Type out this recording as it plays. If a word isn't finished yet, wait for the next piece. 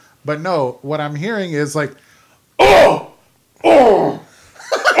But no, what I'm hearing is like, oh, oh,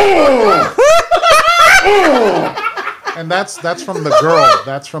 oh, oh. And that's from the girl.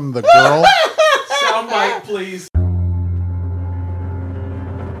 That's from the girl. Soundbite, please.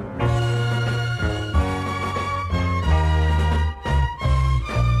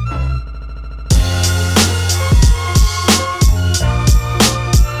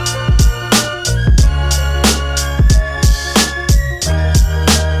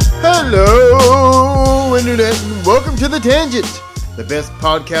 Hello, Internet, and welcome to The Tangent, the best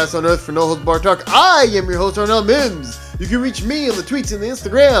podcast on earth for no holds barred talk. I am your host, Tarnell Mims. You can reach me on the tweets and the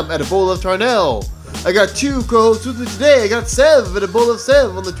Instagram at A Bowl of Tarnell. I got two co-hosts with me today. I got Sev at A Bowl of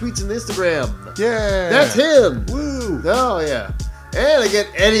Sev on the tweets and the Instagram. Yeah. That's him. Woo. Oh, yeah. And I got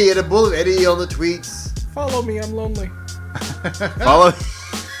Eddie at A Bowl of Eddie on the tweets. Follow me, I'm lonely. Follow.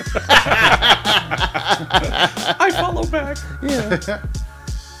 I follow back. Yeah.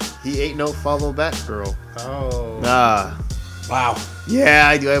 He ain't no follow back girl. Oh. Ah. Wow. Yeah,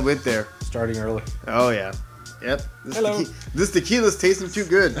 I do. I went there. Starting early. Oh, yeah. Yep. Hello. This tequila's tasting too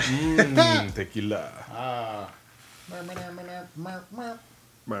good. Tequila.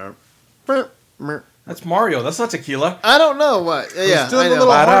 That's Mario. That's not tequila. I don't know what. Yeah, doing I the know.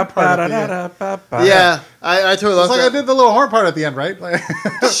 little horn part at the end. Yeah, I totally It's lost like that. I did the little horn part at the end, right? Like,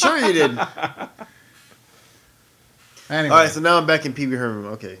 Sure you did. anyway. All right, so now I'm back in Pee Wee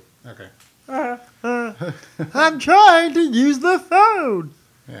Herman. Okay. Okay. I'm trying to use the phone.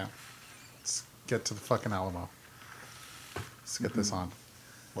 Yeah. Let's get to the fucking Alamo. Let's get this on.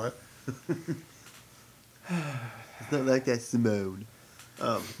 What? It's not like that, Simone.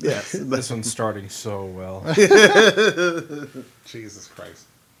 Yes. This one's starting so well. Jesus Christ.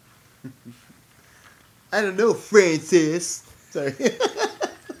 I don't know, Francis. Sorry.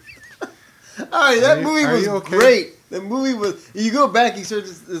 All right, that movie was okay? great. The movie was. You go back, you start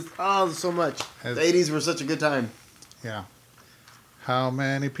to so much. The 80s were such a good time. Yeah. How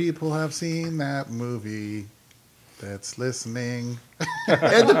many people have seen that movie that's listening?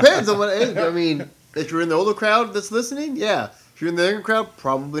 It depends on what age. I mean, if you're in the older crowd that's listening, yeah. If you're in the younger crowd,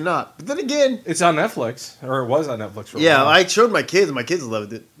 probably not. But then again, It's on Netflix, or it was on Netflix for a yeah, while. I showed my kids, and my kids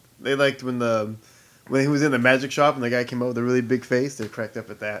loved it. They liked when he was in the magic shop and the guy came out with a really big face. They cracked up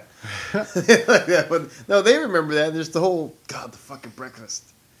at that. They like that. But no, they remember that. There's the whole the fucking breakfast.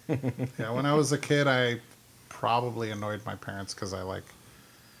 Yeah, when I was a kid, I probably annoyed my parents because I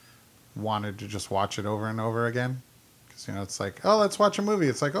wanted to just watch it over and over again. Because it's like, oh, let's watch a movie.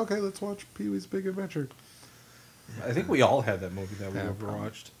 It's like, okay, let's watch Pee-wee's Big Adventure. I think we all had that movie that we Yeah,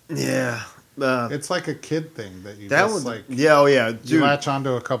 overwatched. Yeah, It's like a kid thing that you that just was like. yeah, oh yeah, You dude. latch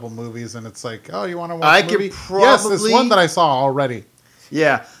onto a couple movies and it's like, oh, you want to watch I a could movie? Yes, this probably- one that I saw already.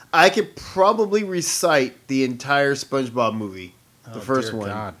 Yeah, I could probably recite the entire SpongeBob movie, the Oh, first dear one.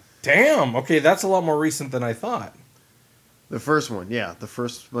 God. Damn. Okay, that's a lot more recent than I thought. The first one, yeah, the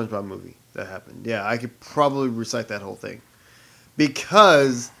first SpongeBob movie that happened. Yeah, I could probably recite that whole thing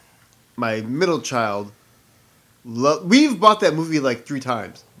because my middle child. We've bought that movie like 3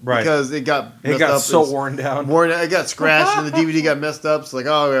 times, Right. Because it got It messed got up. so worn down. It got scratched and the DVD got messed up. So like,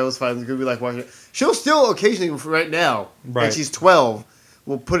 oh, yeah, it was fine. It's gonna be like watching it. She'll still occasionally, right now, Right. and she's 12,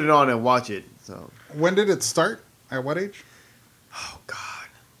 will put it on and watch it. So, When did it start? At what age? oh god,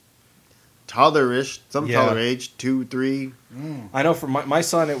 toddler-ish, some Yeah. toddler age, 2, 3. I know for my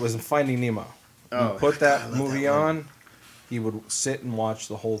son, it was Finding Nemo. Oh, You put God, I that love movie that one. on, he would sit and watch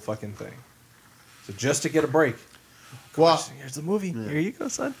the whole fucking thing. So just to get a break. Well, Here's the movie. Here you go,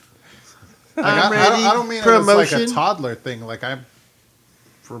 son. like, I'm ready. I don't mean it was like a Promotion. toddler thing. Like I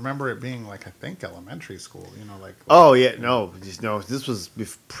remember it being like, I think elementary school. Like Oh yeah, no, just no. This was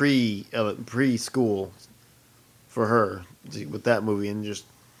preschool for her with that movie, and just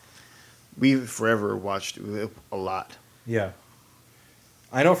we forever watched it a lot. Yeah.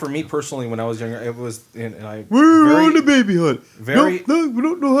 I know for me personally, when I was younger, it was, and I We're very, on the baby hunt. very- No, we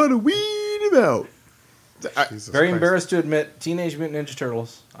don't know how to weed him out. Jesus very Christ. embarrassed to admit, Teenage Mutant Ninja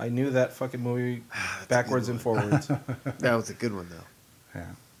Turtles. I knew that fucking movie backwards and forwards. That was a good one though. Yeah.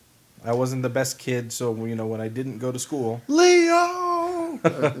 I wasn't the best kid, so when I didn't go to school, Leo.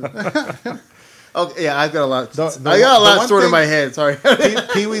 Okay, yeah, I've got a lot. The I got a one lot stored in thing- my head. Sorry.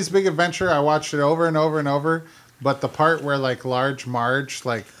 Pee-wee's Big Adventure. I watched it over and over and over. But the part where like Large Marge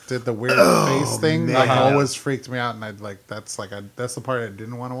like did the weird face thing, like man. always freaked me out, and I'd like that's the part I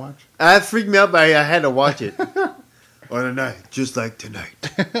didn't want to watch. That freaked me out, but I had to watch it on a night just like tonight.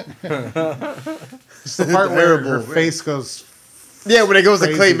 It's the part where her Terrible. face goes. Yeah, when it goes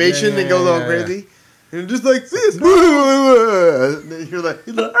to Crazy. claymation Yeah, and goes yeah, all yeah, crazy. And just like this. You're like,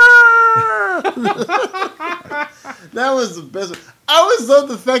 ah! That was the best one. I always love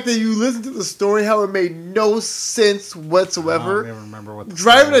the fact that you listen to the story, how it made no sense I whatsoever. don't even remember what the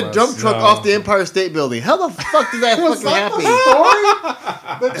Driving story a was. dump truck No. off the Empire State Building. How the fuck did that Was fucking that happen?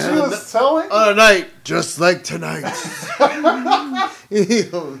 the story that she was telling? On a night just like tonight.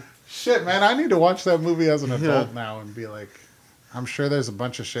 Shit, man, I need to watch that movie as an adult Yeah. now and be like, I'm sure there's a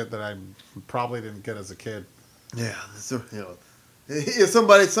bunch of shit that I probably didn't get as a kid. Yeah, so, some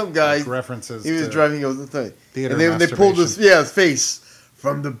guy, Like references. he was to driving, he goes, theater and they pulled masturbation. his face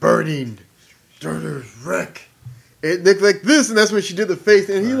from the burning dirter's wreck. It looked like this, and that's when she did the face,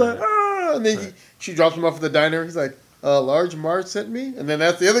 and he Right. like, ah, and then she drops him off at the diner. He's like, large Marge sent me, and then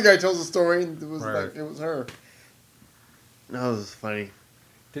that's the other guy tells the story, and it was Right. like, it was her. That was funny.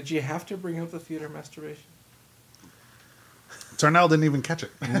 Did you have to bring up the theater masturbation? Darnell didn't even catch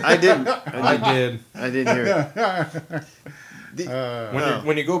it. I didn't. I did. I didn't hear it.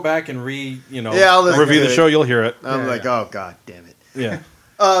 When you go back and Yeah, I'll listen review to the it. show, you'll hear it. I'm Yeah, like, yeah. oh god damn it. Yeah.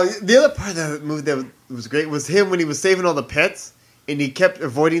 The other part of the movie that was great was him when he was saving all the pets and he kept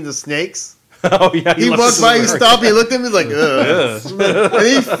avoiding the snakes. Oh yeah. He walked by, he stopped, he looked at him, he's like, ugh. And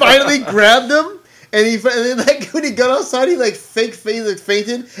he finally grabbed him. And then like when he got outside, he like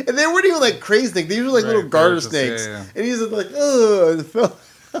fainted, and they weren't even like crazy snakes. These were like Right, little they garter were just- snakes, yeah. and he's just like, ugh, and it fell.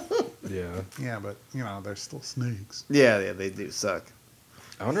 Yeah. Yeah, but, they're still snakes. Yeah, they do suck.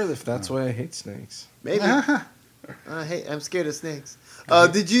 I wonder if that's why I hate snakes. Maybe. Hey, I'm scared of snakes.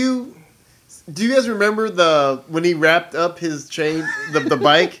 Do you guys remember when he wrapped up his chain, the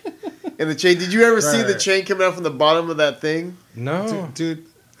bike, and the chain? Did you ever see the Right. chain coming out from the bottom of that thing? No. Dude,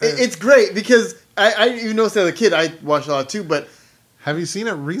 It's great because I even noticed as a kid I watched a lot too, but have you seen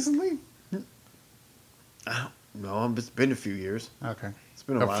it recently? no, it's been a few years. Okay. It's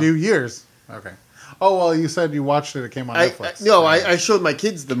been a while. few years. Okay. Oh, well, you said you watched it. It came on Netflix. I showed my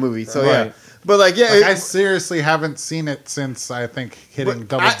kids the movie, so yeah. Right. But like, yeah. Like, I seriously haven't seen it since, I think, hitting But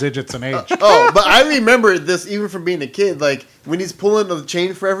double I- digits in age. But I remember this even from being a kid. Like when he's pulling the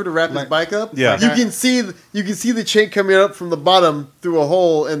chain forever to wrap his Like- bike up. Yeah. you can see the chain coming up from the bottom through a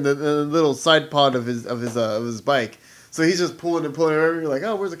hole in the little side pod of his bike. So he's just pulling and pulling. And you're like,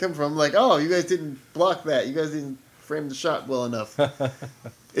 oh, where's it coming from? I'm like, oh, you guys didn't block that. You guys didn't frame the shot well enough.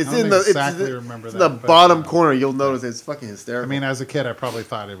 It's I don't in the exactly it's remember in that, the but, bottom corner. You'll notice it's fucking I hysterical. mean, as a kid, I probably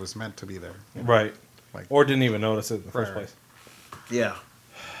thought it was meant to be there. Right. Like- Or didn't even notice it in the first Right. place. yeah,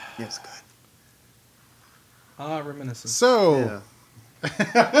 yes, good. Reminiscence. So,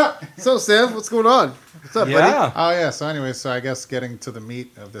 Yeah. So, Sam, what's going on? What's up, buddy? Yeah. oh yeah. So anyway, so I guess getting to the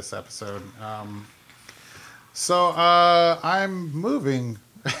meat of this episode. I'm moving.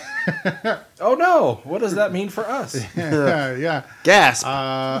 Oh no! What does that mean for us? yeah. Gasp.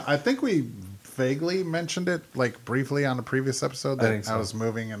 I think we vaguely mentioned it, like briefly on the previous episode, I that think so. I was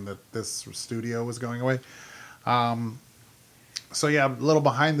moving and that this studio was going away. So yeah, a little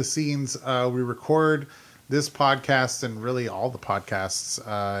behind the scenes. We record this podcast and really all the podcasts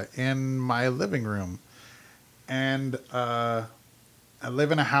in my living room, and I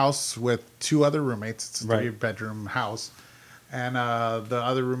live in a house with two other roommates. It's a Right. 3-bedroom house, and the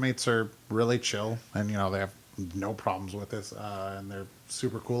other roommates are really chill, and they have no problems with this, and they're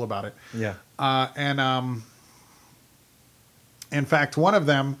super cool about it. Yeah. In fact, one of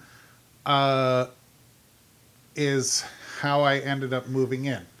them is how I ended up moving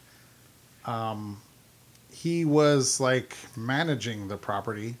in. He was like managing the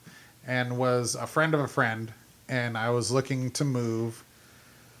property and was a friend of a friend, and I was looking to move,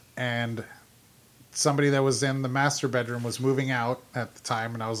 and somebody that was in the master bedroom was moving out at the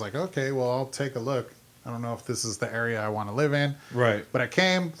time, and I was like, okay, well, I'll take a look. I don't know if this is the area I want to live in. Right. But I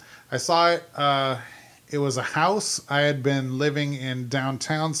came, I saw it. It was a house. I had been living in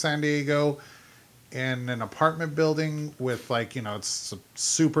downtown San Diego in an apartment building with it's a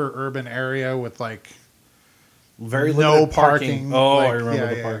super urban area with Very no limited parking. parking, Oh, I like, remember yeah,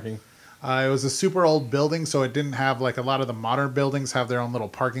 the yeah. parking. it was a super old building, so it didn't have a lot of the modern buildings have their own little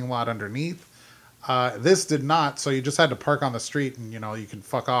parking lot underneath. This did not, so you just had to park on the street, and you can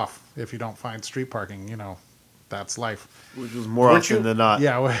fuck off if you don't find street parking. That's life. Which was more Weren't often you- than not.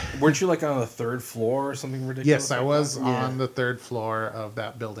 Yeah. Weren't you like on the third floor or something ridiculous? Yes, I like was that? on the third floor of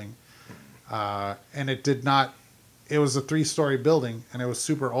that building. And it did not, it was a 3-story building, and it was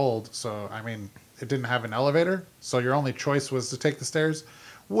super old. So, I mean, it didn't have an elevator. So your only choice was to take the stairs,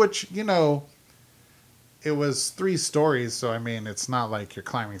 which, it was 3 stories. So, I mean, it's not like you're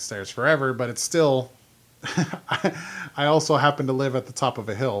climbing stairs forever, but it's still, I also happen to live at the top of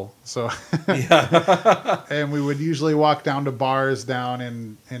a hill. So, and we would usually walk down to bars down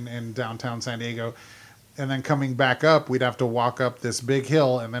in downtown San Diego. And then coming back up, we'd have to walk up this big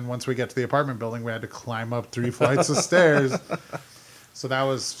hill. And then once we get to the apartment building, we had to climb up 3 flights of stairs. So that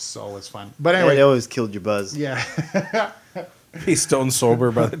was always fun. But It anyway, always killed your buzz. yeah. Be stone sober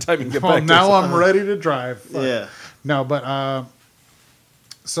by the time you get Well, back. now I'm ready to drive. Fuck. Yeah. No, but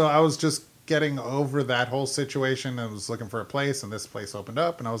so I was just getting over that whole situation and was looking for a place, and this place opened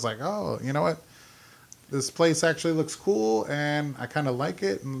up, and I was like, oh, you know what? This place actually looks cool, and I kind of like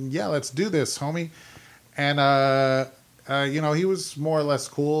it, and yeah, let's do this, homie. And he was more or less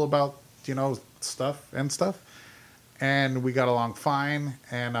cool about stuff, and we got along fine.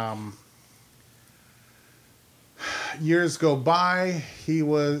 And years go by. He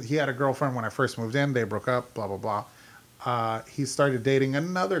had a girlfriend when I first moved in. They broke up. Blah blah blah. He started dating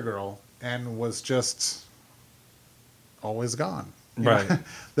another girl and was just always gone. You know? Right.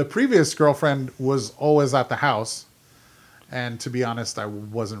 The previous girlfriend was always at the house. And to be honest, I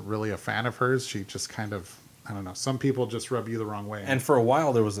wasn't really a fan of hers. She just kind of, I don't know. Some people just rub you the wrong way. And for a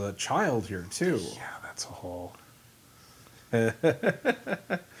while, there was a child here, too. yeah, that's a whole... It's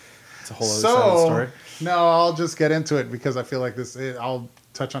a whole other side of the story. No, I'll just get into it because I feel like I'll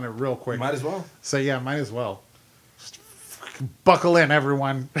touch on it real quick. Might as well. So yeah, might as well. Just fucking buckle in,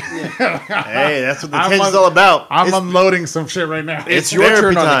 everyone. Hey, that's what the I'm tangent's un- all about. I'm unloading some shit right now. It's your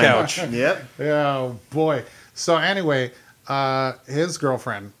turn therapy on the time. couch. Yep. Yeah, oh boy. So anyway, his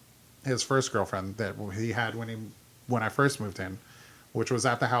girlfriend, his first girlfriend that he had when I first moved in, which was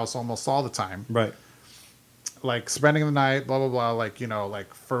at the house almost all the time, Right. like spending the night, blah blah blah,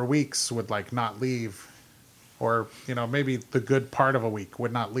 like for weeks would like not leave, or maybe the good part of a week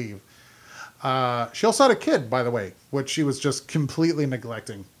would not leave. She also had a kid, by the way, which she was just completely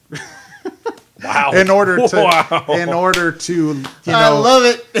neglecting. Wow. in order to I love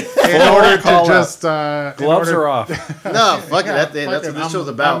it. in order to Call just Gloves are off. No, fuck Yeah, it. That's what fuck it. this show's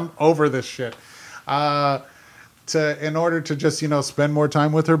about. I'm over this shit. In order to just spend more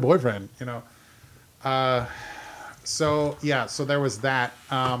time with her boyfriend. So there was that.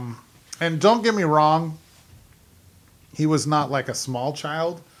 And don't get me wrong, he was not like a small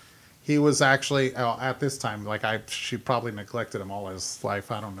child. He was actually at this time she probably neglected him all his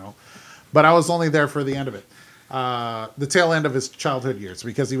life. I don't know, but I was only there for the end of it. The tail end of his childhood years,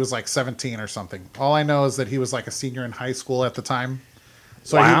 because he was like 17 or something. All I know is that he was like a senior in high school at the time.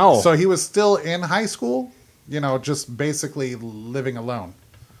 So Wow. so he was still in high school, just basically living alone,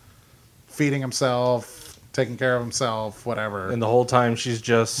 feeding himself, taking care of himself, whatever. And the whole time she's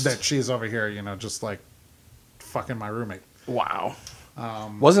just... That she's over here, just like fucking my roommate. Wow.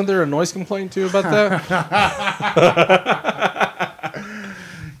 Wasn't there a noise complaint too about that?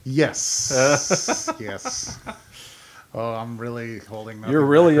 Yes. Yes. Oh, I'm really holding nothing You're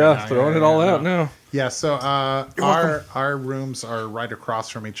really back right now. throwing it all out now. Yeah, so our rooms are right across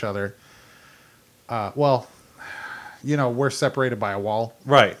from each other. We're separated by a wall.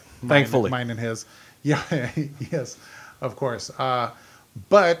 Right. Thankfully. Mine and his. Yeah, yes, of course.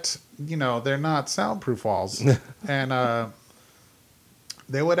 But, they're not soundproof walls. And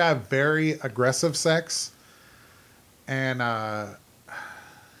they would have very aggressive sex. And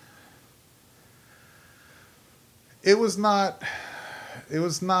it was not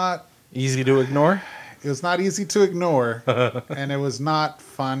Easy to ignore? It was not easy to ignore, and it was not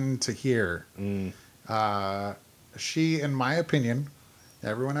fun to hear. She, in my opinion,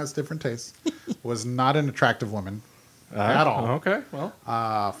 everyone has different tastes, was not an attractive woman at all. Okay,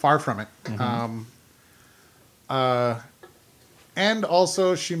 well. Far from it. And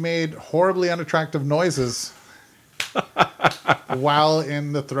also, she made horribly unattractive noises while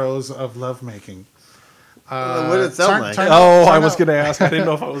in the throes of lovemaking. What did it sound like? I was going to ask. I didn't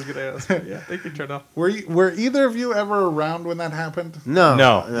know if I was going to ask. Yeah, thank you, turn off. Were either of you ever around when that happened? No.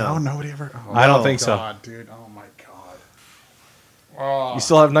 No, nobody ever. Oh, I don't think so. God, dude. Oh my god. Oh, You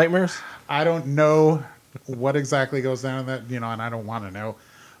still have nightmares? I don't know what exactly goes down in that, and I don't want to know.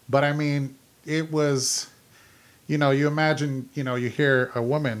 But I mean, it was, you imagine, you hear a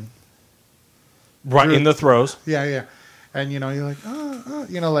woman. Right, in the throes. Yeah. And, you're like,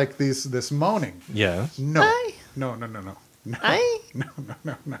 like this moaning. Yeah. No. No.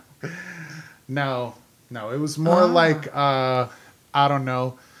 No. It was more like, I don't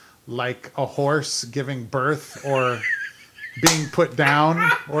know, like a horse giving birth or being put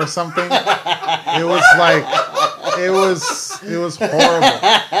down or something. It was like, it was horrible.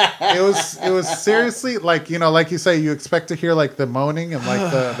 It was seriously like, like you say, you expect to hear like the moaning and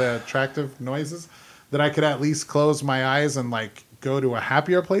like the attractive noises, that I could at least close my eyes and like go to a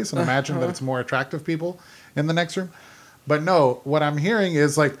happier place and imagine that it's more attractive people in the next room. But no, what I'm hearing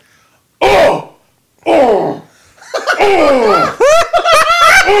is like,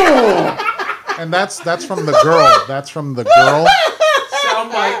 and that's from the girl. That's from the girl.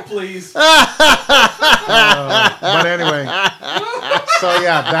 Soundbite, please. But anyway, So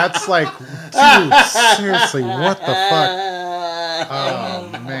yeah, that's like, dude, seriously, what the fuck?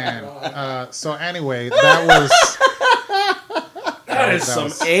 Oh man. So anyway, that was. That is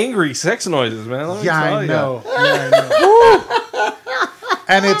some angry sex noises, man. Let me Yeah, tell I ya. know. Yeah, I know.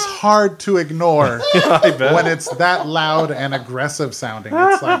 And it's hard to ignore I bet. when it's that loud and aggressive sounding.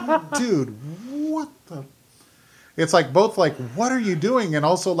 It's like, dude, what the? It's like both like, what are you doing? And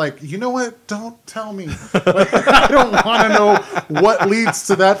also like, you know what? Don't tell me. Like, I don't want to know what leads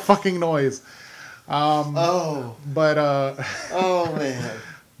to that fucking noise. Oh, But oh man.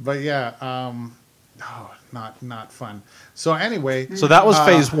 but yeah, oh, not fun. So anyway, So that was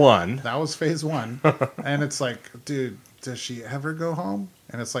phase one. that was phase one. And it's like, dude, does she ever go home?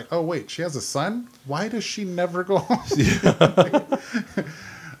 And it's like, oh wait, she has a son? Why does she never go home?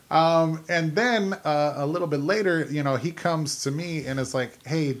 And then a little bit later, you know, he comes to me and is like,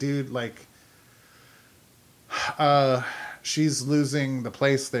 hey, dude, like, she's losing the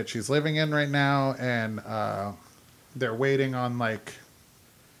place that she's living in right now, and they're waiting on like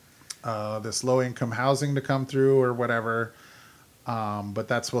this low income housing to come through or whatever. But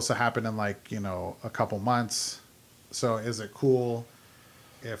that's supposed to happen in like, you know, a couple months. So is it cool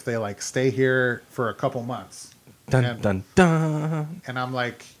if they like stay here for a couple months? Dun, and, dun, dun. and I'm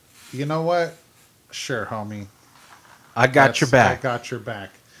like, you know what? Sure, homie. I got your back. I got your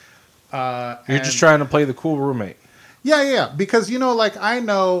back. You're just trying to play the cool roommate. Yeah. Because, you know, like, I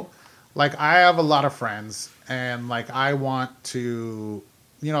know, like, I have a lot of friends, and, like, I want to,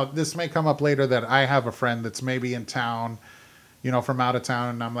 you know, this may come up later that I have a friend that's maybe in town, you know, from out of town,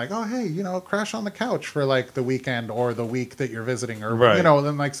 and I'm like, oh, hey, you know, crash on the couch for, like, the weekend or the week that you're visiting, or, Right. you know,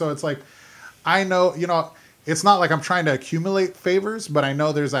 then, like, so it's like, I know, you know, it's not like I'm trying to accumulate favors, but I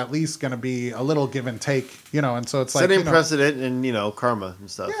know there's at least going to be a little give and take, you know, and so it's like, Setting you know, precedent and, you know, karma and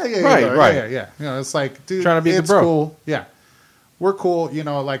stuff. Right. Yeah. You know, it's like, dude, Trying to be the it's bro. cool. Yeah. We're cool. You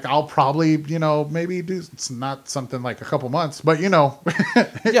know, like, I'll probably, you know, maybe do, it's not something like a couple months, but, you know,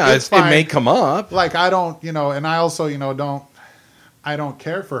 Yeah, it's it fine. may come up. Like, I don't, you know, and I also, you know, I don't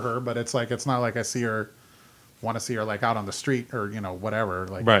care for her, but it's like, it's not like I want to see her like out on the street or, you know, whatever,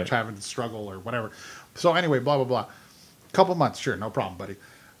 like Right. having to struggle or whatever. So anyway, blah, blah, blah. Couple months, sure, no problem, buddy.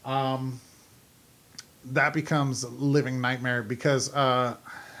 That becomes a living nightmare because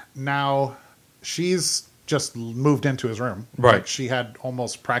now she's just moved into his room. Right. Like she had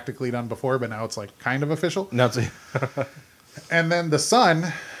almost practically done before, but now it's like kind of official. Now it's And then the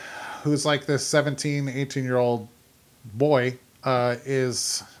son, who's like this 17, 18-year-old boy,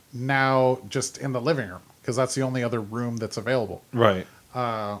 is now just in the living room because that's the only other room that's available. right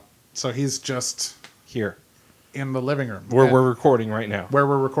So he's just here in the living room. where And- we're recording right now. where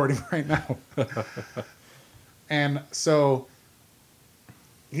we're recording right now. And so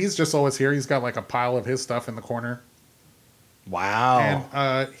he's just always here. He's got like a pile of his stuff in the corner. Wow.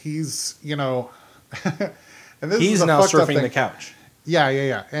 And he's, you know, and this He's is a now fucked up surfing thing. the couch.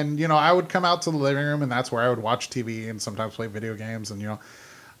 Yeah. And, you know, I would come out to the living room and that's where I would watch TV and sometimes play video games. And, you know,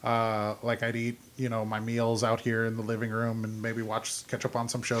 like I'd eat, you know, my meals out here in the living room and maybe catch up on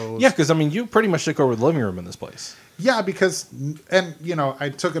some shows. Yeah, because I mean, you pretty much took over the living room in this place. Yeah, because, and, you know, I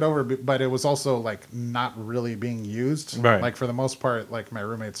took it over, but it was also, like, not really being used. Right. Like, for the most part, like, my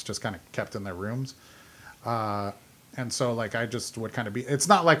roommates just kind of kept in their rooms. And so, like, I just would kind of be, it's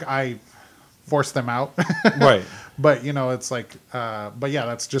not like I forced them out. Right. But, you know, it's like, but yeah,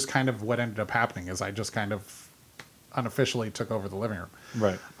 that's just kind of what ended up happening is I just kind of unofficially took over the living room.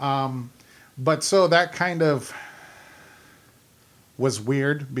 Right. But so that kind of was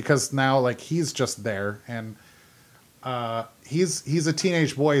weird because now like he's just there and he's a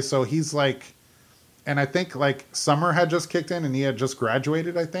teenage boy, so he's like, and I think like summer had just kicked in and he had just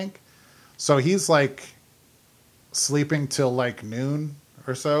graduated, I think. So he's like sleeping till like noon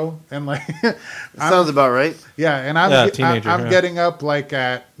or so, and like Sounds about right. yeah, and Teenager, I'm yeah. getting up like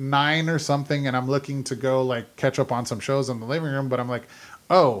at 9 or something, and I'm looking to go like catch up on some shows in the living room, but I'm like,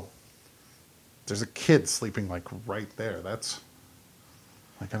 oh, there's a kid sleeping like right there. That's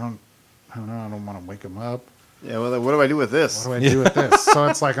like I don't know. I don't want to wake him up. Yeah, well, what do I do with this? What do I do with this? So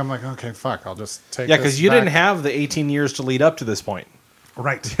it's like I'm like, okay, fuck. I'll just take. Yeah, this because you back. didn't have the 18 years to lead up to this point.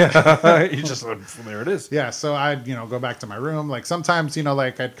 right. You just there it is. Yeah, so I'd, you know, go back to my room. Like sometimes, you know,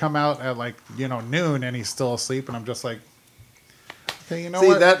 like I'd come out at like, you know, noon and he's still asleep and I'm just like, okay, you know See,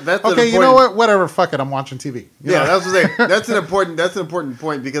 what? that's an okay, you know important- what? Whatever, fuck it. I'm watching TV. You Yeah, know? that's what I'm saying. That's an important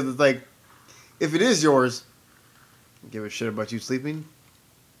point because it's like, if it is yours, give a shit about you sleeping.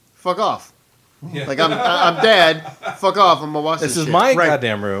 Fuck off. Yeah. Like I'm dad. Fuck off. I'm gonna watch this. This is shit. my Right.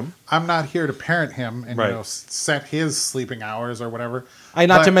 goddamn room. I'm not here to parent him and Right. you know set his sleeping hours or whatever. Not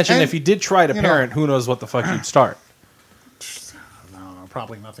to But- mention, and, if you did try to you know- parent, who knows what the fuck you'd start. No,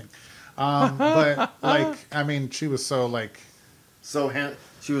 probably nothing. But like, I mean, she was so like,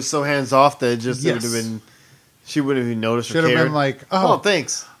 she was so hands off that it Yes. would have been. She wouldn't even noticed. should have been like, oh, oh,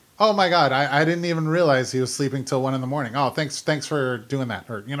 thanks. oh my God, I didn't even realize he was sleeping till 1 a.m. Oh, thanks for doing that.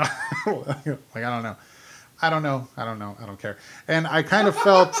 Or, you know, like, I don't know. I don't care. And I kind of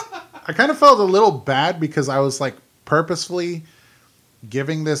felt a little bad because I was like purposefully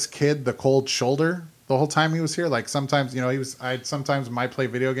giving this kid the cold shoulder the whole time he was here. Like sometimes, you know, I sometimes might play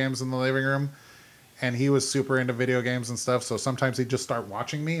video games in the living room and he was super into video games and stuff. So sometimes he'd just start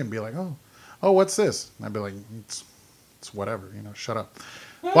watching me and be like, oh, what's this? And I'd be like, it's whatever, you know, shut up.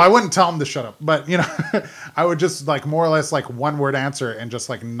 Well, I wouldn't tell him to shut up, but you know, I would just like more or less like one word answer and just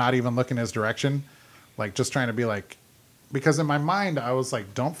like not even look in his direction. Like just trying to be like, because in my mind, I was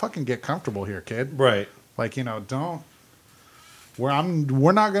like, don't fucking get comfortable here, kid. Right. Like, you know,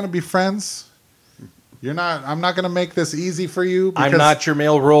 we're not going to be friends. I'm not going to make this easy for you. I'm not your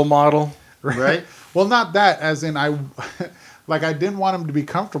male role model. Right? Well, not that as in like I didn't want him to be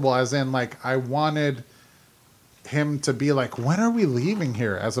comfortable as in like I wanted him to be like, when are we leaving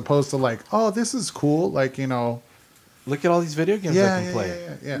here? As opposed to like, oh, this is cool. Like, you know, Look at all these video games I can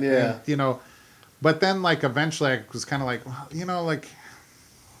play. Yeah. Yeah. And, you know, but then like eventually I was kind of like, well, you know, like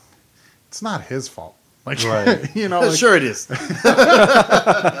it's not his fault. Like, Right. you know, like, Sure it is.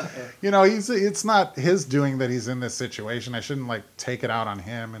 you know, it's not his doing that he's in this situation. I shouldn't like take it out on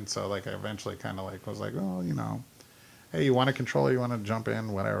him. And so like I eventually kind of like was like, oh, you know, hey, you want to control it? You want to jump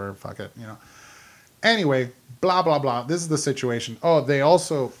in? Whatever, fuck it, you know. Anyway, blah, blah, blah. This is the situation. Oh, they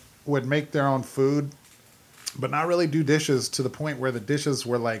also would make their own food, but not really do dishes to the point where the dishes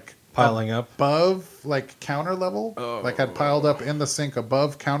were like Piling up. above like counter level, like had piled up in the sink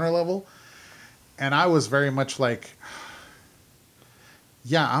above counter level. And I was very much like,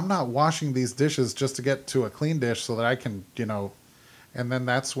 yeah, I'm not washing these dishes just to get to a clean dish so that I can, you know. And then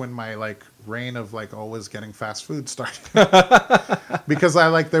that's when my like reign of like always getting fast food started. Because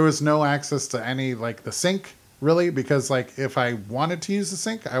there was no access to any like the sink really, because like if I wanted to use the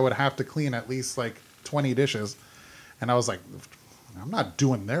sink, I would have to clean at least like 20 dishes. And I was like, I'm not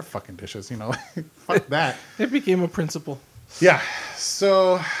doing their fucking dishes, you know. Fuck that. It became a principle. Yeah.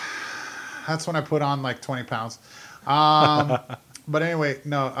 So that's when I put on like 20 pounds. But anyway,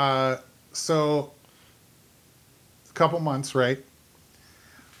 no. So a couple months, right?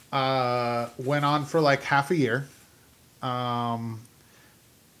 Went on for like half a year. And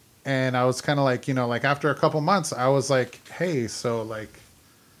I was kind of like, you know, like after a couple months, I was like, hey, so like,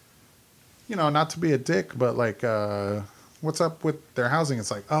 you know, not to be a dick, but like, what's up with their housing? It's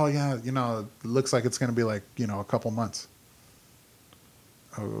like, oh yeah, you know, it looks like it's going to be like, you know, a couple months.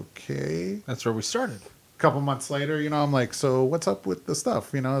 Okay. That's where we started. A couple months later, you know, I'm like, so what's up with the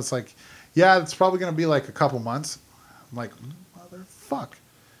stuff? You know, it's like, yeah, it's probably going to be like a couple months. I'm like, motherfuck.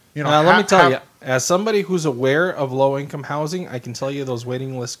 You know, Now, let me tell you, as somebody who's aware of low-income housing, I can tell you those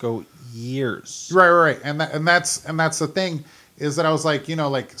waiting lists go years. Right. And that's the thing is that I was like, you know,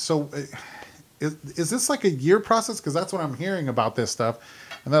 like, so is this like a year process? Because that's what I'm hearing about this stuff.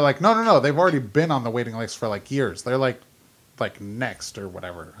 And they're like, no. They've already been on the waiting list for like years. They're like next or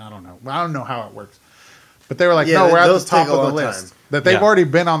whatever. I don't know how it works. But they were like, no, we're at the top of the list. That they've already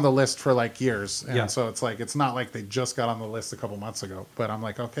been on the list for like years. And so it's like, it's not like they just got on the list a couple months ago. But I'm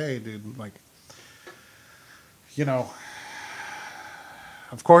like, okay, dude, like, you know,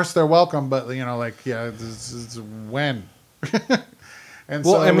 of course they're welcome, but you know, like, yeah, this is when. And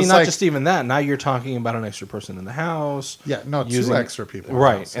Well, so I mean, not like, just even that. Now you're talking about an extra person in the house. Yeah, no, two extra people. in the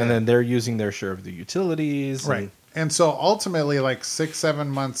Right. house, And yeah. then they're using their share of the utilities. Right. And so ultimately, like 6-7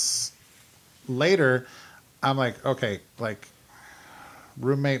 months later, I'm like, okay, like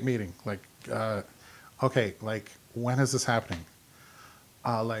roommate meeting, like, okay, like when is this happening?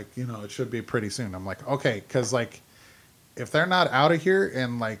 Like, you know, it should be pretty soon. I'm like, okay, because like if they're not out of here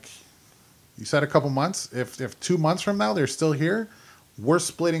in like you said a couple months, if 2 months from now they're still here, we're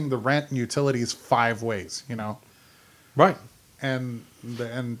splitting the rent and utilities 5 ways, you know. Right. And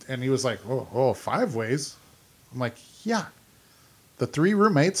he was like, oh, 5 ways. I'm like, yeah, the 3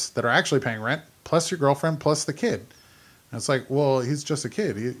 roommates that are actually paying rent, plus your girlfriend, plus the kid. And it's like, well, he's just a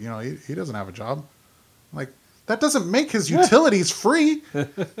kid. He doesn't have a job. I'm like, that doesn't make his utilities free.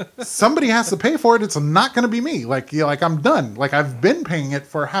 Somebody has to pay for it. It's not going to be me. Like, I'm done. Like, I've been paying it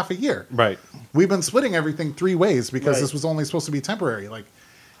for half a year. Right. We've been splitting everything 3 ways because Right. this was only supposed to be temporary. Like,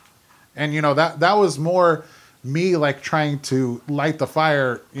 and you know, that was more me like trying to light the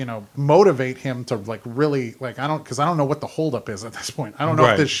fire, you know, motivate him to like really like, because I don't know what the holdup is at this point. I don't know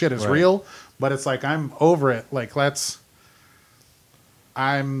if this shit is real, but it's like, I'm over it. Like, let's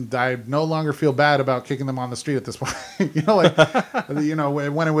I no longer feel bad about kicking them on the street at this point. Like,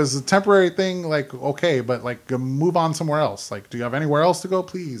 when it was a temporary thing, like, okay, but like move on somewhere else. Like, do you have anywhere else to go,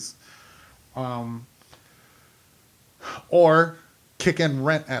 please? Or kick in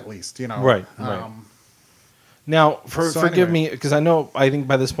rent at least, Right. Now, forgive anyway. me, because I think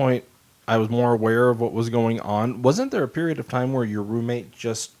by this point I was more aware of what was going on. Wasn't there a period of time where your roommate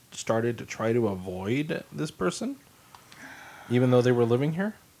just started to try to avoid this person, even though they were living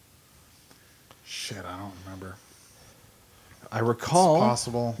here? Shit, I don't remember. I recall. It's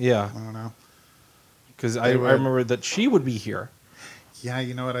possible. Yeah. I don't know. Because I would- remember that she would be here. Yeah,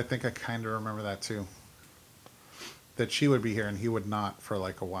 you know what? I think I kind of remember that too. That she would be here and he would not for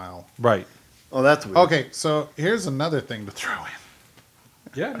like a while. Right. Oh, that's weird. Okay, so here's another thing to throw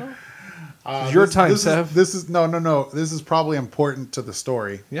in. Yeah, no. Your time, Sev. This is no. This is probably important to the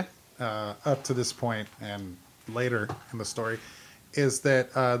story. Yeah. Up to this point and later in the story, is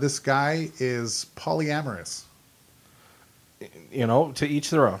that this guy is polyamorous. To each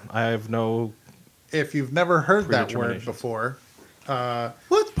their own. I have no... If you've never heard that word Predeterminations. before,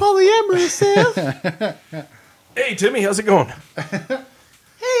 What's polyamorous, Sam? Hey, Timmy, how's it going? Hey,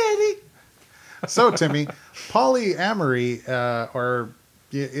 Eddie. so Timmy, polyamory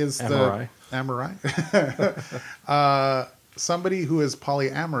is Amorai. the amorai. Somebody who is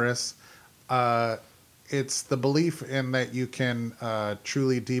polyamorous. It's the belief in that you can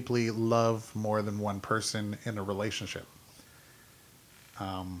truly, deeply love more than one person in a relationship.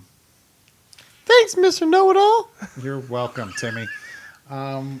 Thanks, Mr. Know-It-All. You're welcome, Timmy.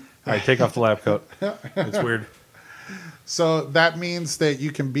 All right, take off the lab coat. It's weird. So that means that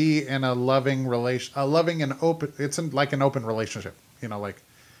you can be in a loving relation, and open. It's like an open relationship,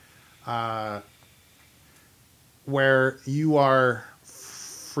 where you are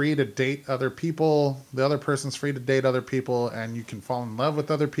free to date other people. The other person's free to date other people, and you can fall in love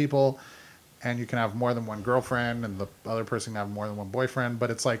with other people, and you can have more than one girlfriend, and the other person can have more than one boyfriend. But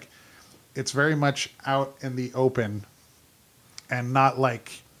it's like, it's very much out in the open, and not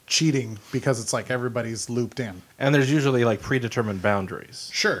like cheating because it's like everybody's looped in. And there's usually like predetermined boundaries.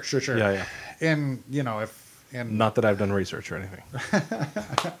 Sure. Yeah. And Not that I've done research or anything.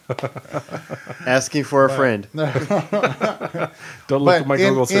 Asking for a friend. Don't look at my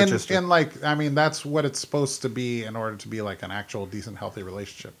Google search history. And like, I mean, that's what it's supposed to be in order to be like an actual decent, healthy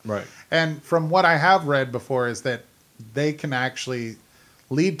relationship. Right. And from what I have read before is that they can actually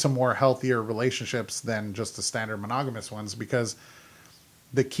lead to more healthier relationships than just the standard monogamous ones, because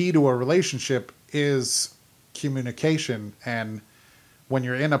the key to a relationship is communication. And when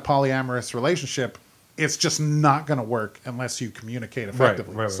you're in a polyamorous relationship, it's just not going to work unless you communicate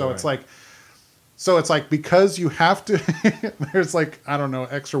effectively. Right, So it's like, because you have to, there's like, I don't know,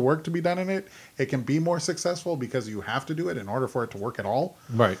 extra work to be done in it. It can be more successful because you have to do it in order for it to work at all.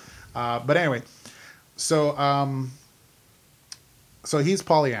 Right. But anyway, so he's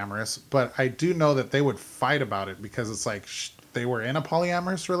polyamorous, but I do know that they would fight about it because it's like they were in a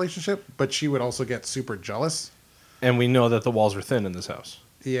polyamorous relationship, but she would also get super jealous. And we know that the walls are thin in this house.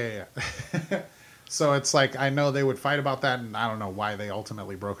 Yeah. So it's like, I know they would fight about that, and I don't know why they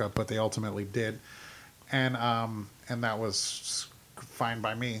ultimately broke up, but they ultimately did. And that was fine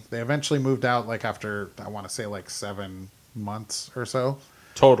by me. They eventually moved out like after, I want to say like 7 months or so.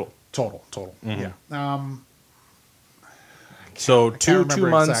 Total. Yeah. So can't 2 remember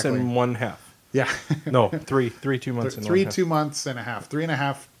months exactly. and 1/2. Yeah. No, 3 2 months and 1/2. 2 months and a half,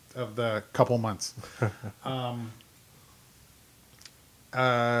 3.5 of the couple months.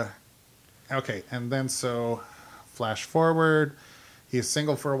 Okay, and then so flash forward, he's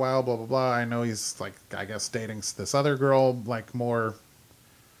single for a while, blah blah blah. I know he's like, I guess, dating this other girl like more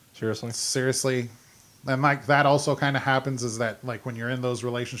seriously, and like that also kind of happens is that like when you're in those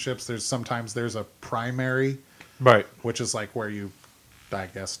relationships, there's a primary, Right. which is like where you, I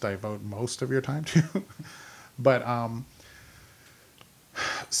guess, devote most of your time to. But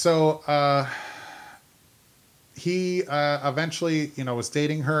he eventually, was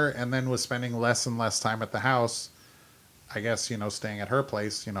dating her and then was spending less and less time at the house. I guess, staying at her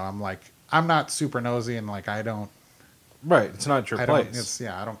place. I'm like, I'm not super nosy and like I don't. Right. It's not your place.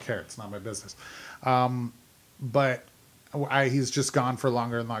 I don't care. It's not my business. But he's just gone for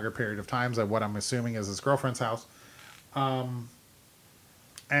longer and longer period of times at what I'm assuming is his girlfriend's house. And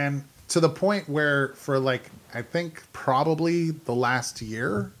to the point where for like, I think probably the last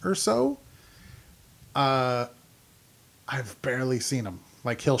year or so, I've barely seen him.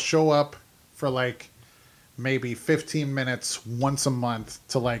 Like he'll show up for like maybe 15 minutes once a month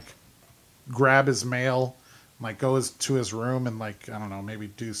to like grab his mail, like goes to his room and like, I don't know, maybe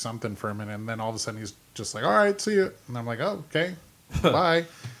do something for a minute. And then all of a sudden he's just like, all right, see you. And I'm like, oh, okay. Bye.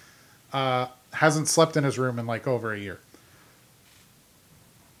 Hasn't slept in his room in like over a year.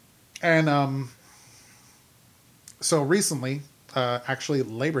 And so recently, actually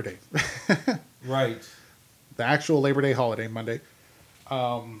Labor Day, Right. the actual Labor Day holiday, Monday.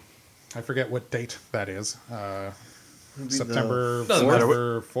 I forget what date that is. September Doesn't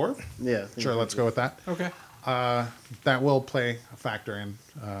matter. 4th? Yeah. I think Sure, let's go with that. Okay. That will play a factor in.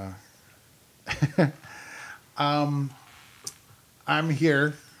 I'm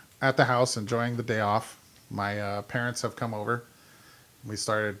here at the house enjoying the day off. My parents have come over. We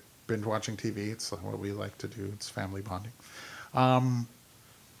started binge watching TV. It's what we like to do. It's family bonding.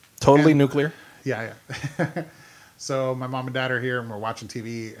 Totally And- nuclear. Yeah. So my mom and dad are here and we're watching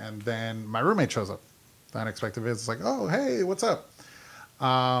TV, and then my roommate shows up. The unexpected visit. It's like, oh, hey, what's up?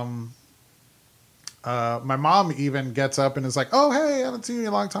 My mom even gets up and is like, oh, hey, I haven't seen you in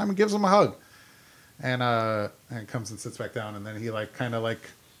a long time, and gives him a hug. And comes and sits back down, and then he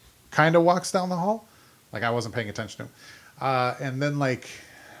kind of walks down the hall. Like I wasn't paying attention to him. And then like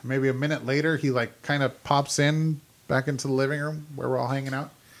maybe a minute later, he like kind of pops in back into the living room where we're all hanging out.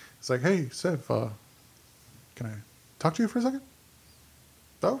 It's like, hey, Sev, can I talk to you for a second?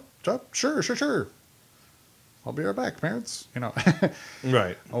 Oh, sure. I'll be right back, parents.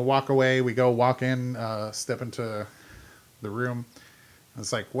 Right. I'll walk away. We go walk in, step into the room.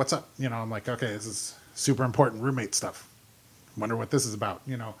 It's like, what's up? I'm like, okay, this is super important roommate stuff. Wonder what this is about.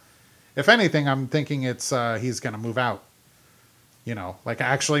 If anything, I'm thinking it's he's going to move out. Like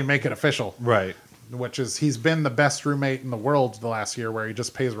actually make it official. Right. Which is he's been the best roommate in the world the last year, where he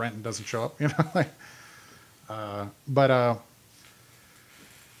just pays rent and doesn't show up. But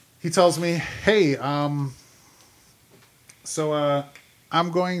he tells me, hey, so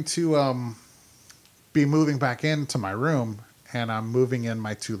I'm going to be moving back into my room, and I'm moving in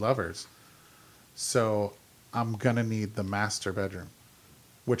my two lovers. So I'm going to need the master bedroom,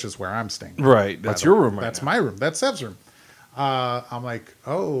 which is where I'm staying. Right. by That's the your way. room right That's now. my room. That's Sev's room. I'm like,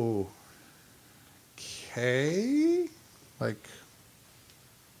 oh, okay. Like,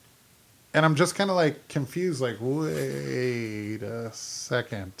 and I'm just kind of like confused, like, wait a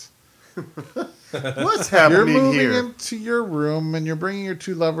second. What's You're happening moving here? into your room and you're bringing your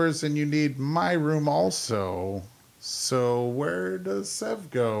two lovers and you need my room also. So where does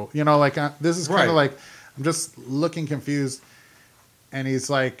Sev go? This is kind Right. of like, I'm just looking confused. And he's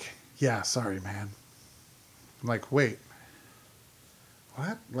like, yeah, sorry, man. I'm like, wait.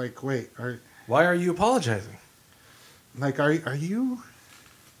 What? Like, wait. Why are you apologizing? Are you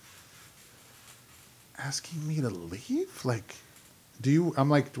asking me to leave? Like, I'm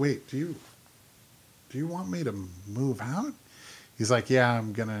like, wait, do you want me to move out? He's like, yeah,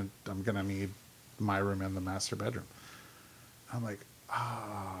 I'm gonna need my room and the master bedroom. I'm like,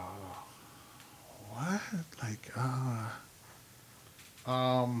 what?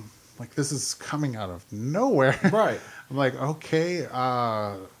 Like this is coming out of nowhere. Right. I'm like, okay,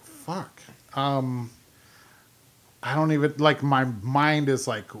 fuck. I don't even my mind is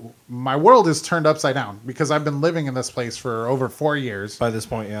like, my world is turned upside down because I've been living in this place for over 4 years. By this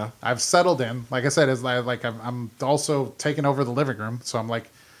point, yeah. I've settled in. Like I said, I'm also taking over the living room. So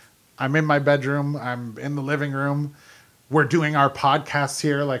I'm in my bedroom. I'm in the living room. We're doing our podcasts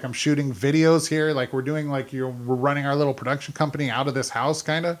here. Like I'm shooting videos here. Like we're doing we're running our little production company out of this house,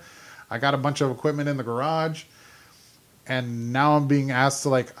 kind of. I got a bunch of equipment in the garage, and now I'm being asked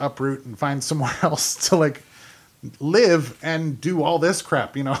to uproot and find somewhere else to live and do all this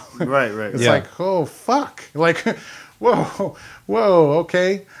crap. Right. It's Yeah. like, oh, fuck. Whoa,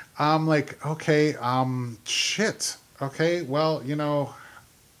 okay. I'm like, okay, shit. Okay, well,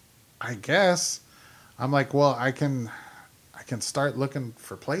 I guess. I'm like, well, I can start looking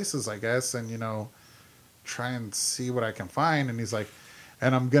for places, I guess, and, try and see what I can find. And he's like,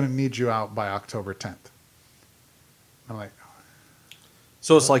 and I'm going to need you out by October 10th. I'm like,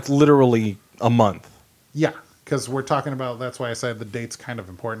 So it's like literally a month. yeah, because we're talking about, that's why I said the date's kind of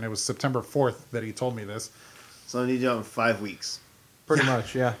important. It was September 4th that he told me this. So I need you out in 5 weeks. Pretty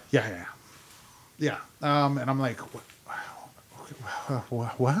much, yeah. Yeah. And I'm like,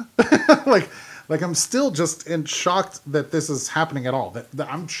 what? like I'm still just in shocked that this is happening at all. That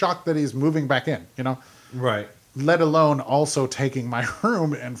I'm shocked that he's moving back in, Right. let alone also taking my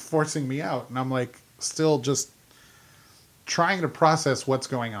room and forcing me out. And I'm like, still just trying to process what's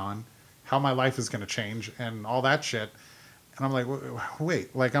going on, how my life is going to change and all that shit. And I'm like, wait,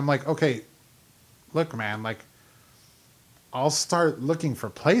 I'm like, okay, look, man, I'll start looking for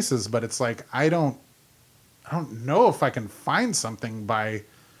places, but it's like, I don't know if I can find something by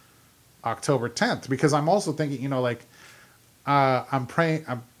October 10th, because I'm also thinking, I'm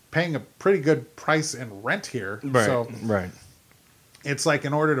paying a pretty good price in rent here. Right. So Right. it's like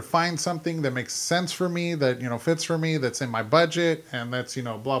in order to find something that makes sense for me, that, you know, fits for me, that's in my budget, and that's, you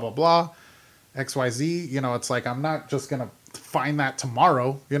know, blah, blah, blah, XYZ, you know, it's like I'm not just going to find that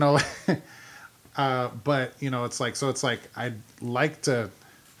tomorrow, you know. But, you know, it's like, so it's like I'd like to,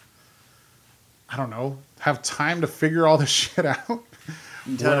 I don't know, have time to figure all this shit out.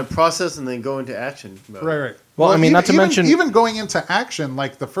 You kind of process and then go into action mode. Right. Well, I mean, not to mention... Even going into action,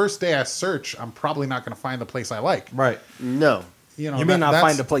 like the first day I search, I'm probably not going to find the place I like. Right. No. You know, You may not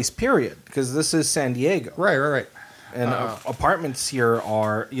find a place, period, because this is San Diego. Right. And apartments here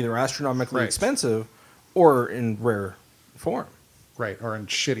are either astronomically Right. expensive or in rare form. Right, or in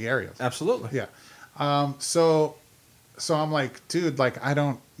shitty areas. Absolutely. Yeah. So I'm like, dude, like, I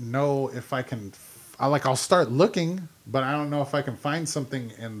don't know if I can... I'll start looking, but I don't know if I can find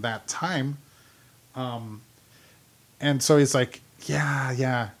something in that time. And so he's like,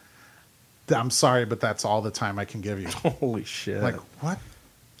 yeah. I'm sorry, but that's all the time I can give you. Holy shit. Like, what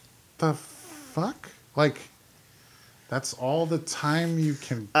the fuck? Like, that's all the time you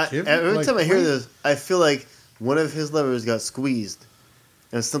can give me? Every Like, time I hear wait. this, I feel like one of his levers got squeezed,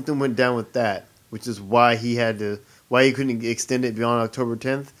 and something went down with that, which is why he couldn't extend it beyond October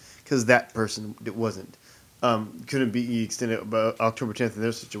 10th, because that person couldn't be extended about October 10th in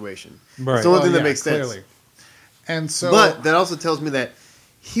their situation. Right. It's the only Well, thing that yeah, makes sense. clearly. And so, But that also tells me that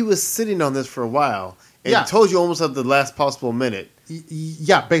he was sitting on this for a while and Yeah. told you almost at the last possible minute.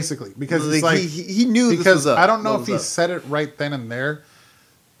 yeah, basically, because it's like he knew this because was up. I don't know What if was he up. said it right then and there,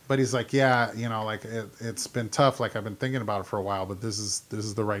 but he's like, yeah, you know, like it's been tough. Like I've been thinking about it for a while, but this is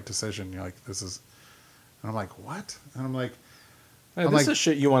the right decision. You're like, this is, and I'm like, what? And I'm like, Hey, I'm this like- is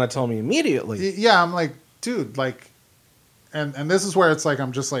shit you want to tell me immediately. yeah, I'm like, dude, like, and this is where it's like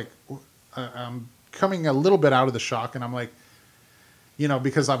I'm just like, I'm coming a little bit out of the shock, and I'm like, you know,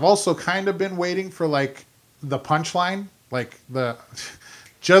 because I've also kind of been waiting for like the punchline, like the,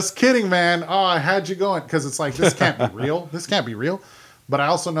 just kidding, man. Oh, I had you going, because it's like this can't be real. This can't be real. But I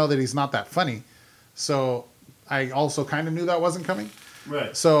also know that he's not that funny, so I also kind of knew that wasn't coming.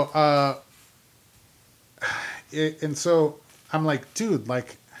 Right. So, and so I'm like, dude,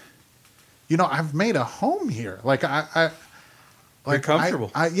 like, you know, I've made a home here. Like I like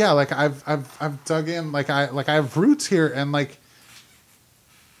comfortable. Yeah, like I've dug in. Like I have roots here, and like,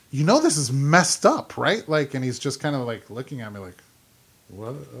 you know, this is messed up, right? Like, and he's just kind of like looking at me like,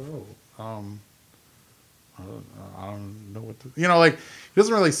 what? Oh, I don't know what to, you know, like he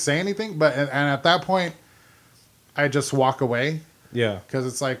doesn't really say anything, but and at that point, I just walk away. Yeah. Because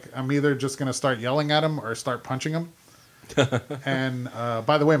it's like I'm either just going to start yelling at him or start punching him. And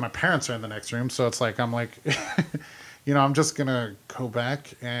by the way, my parents are in the next room, so it's like I'm like, you know, I'm just going to go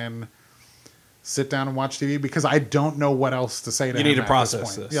back and sit down and watch TV because I don't know what else to say to him. You need to at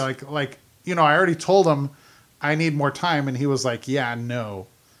process point. this. Yeah, like you know, I already told him I need more time, and he was like, yeah, no.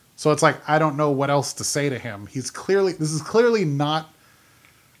 So it's like I don't know what else to say to him. This is clearly not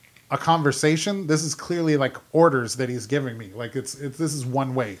a conversation. This is clearly like orders that he's giving me. Like this is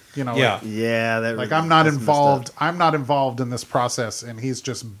one way, you know. Yeah. Like, Yeah, that like really- I'm not that's messed involved. up. I'm not involved in this process, and he's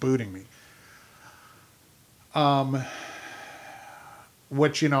just booting me.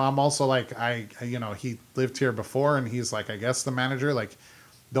 Which, you know, I'm also like, you know, he lived here before, and he's like, I guess the manager. Like,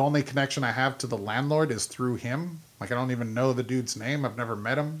 the only connection I have to the landlord is through him. Like, I don't even know the dude's name. I've never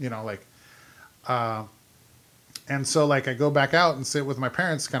met him. You know, like, and so like I go back out and sit with my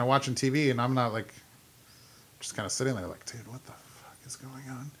parents, kind of watching TV, and I'm not like, just kind of sitting there, like, dude, what the fuck is going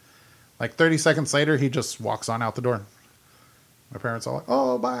on? Like 30 seconds later, he just walks on out the door. My parents all like,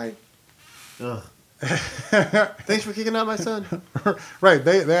 oh, bye. Ugh. Thanks for kicking out my son. Right.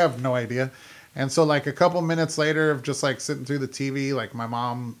 They have no idea. And so like a couple minutes later of just like sitting through the TV, like my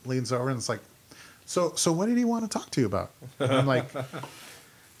mom leans over and it's like, so what did he want to talk to you about? And I'm like,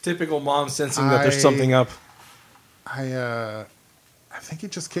 Typical mom sensing that there's something up. I think he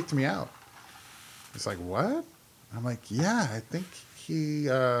just kicked me out. He's like, what? I'm like, yeah, I think he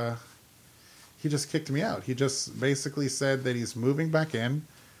just kicked me out. He just basically said that he's moving back in.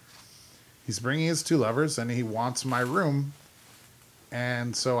 He's bringing his two lovers, and he wants my room,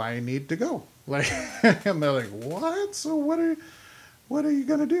 and so I need to go. Like, and they're like, "What? So what are you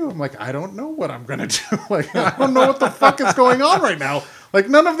gonna do?" I'm like, "I don't know what I'm gonna do. Like, I don't know what the fuck is going on right now. Like,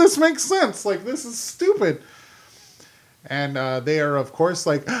 none of this makes sense. Like, this is stupid." And they are, of course,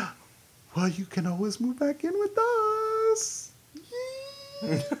 like, "Well, you can always move back in with us."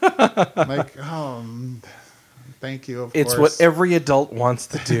 Like, thank you. Of It's course. what every adult wants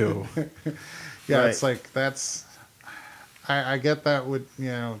to do. Yeah, Right. it's like that's. I get that would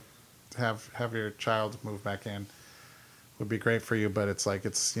have your child move back in would be great for you, but it's like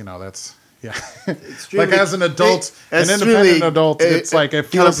it's that's Yeah. Extremely- like as an adult, an That's independent extremely, adult, it's like it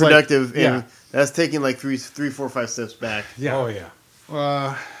feels like counterproductive, yeah. and that's taking like 3, 4, 5 steps back. Yeah. Oh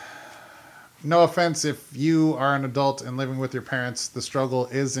yeah. No offense if you are an adult and living with your parents, the struggle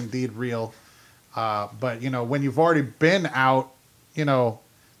is indeed real. But you know, when you've already been out, you know,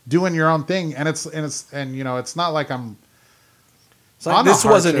 doing your own thing, and you know, it's not like I'm It's like on a this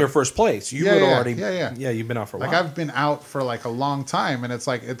wasn't hardship. your first place. You Yeah, had yeah, already. yeah. You've been out for a like while. I've been out for like a long time, and it's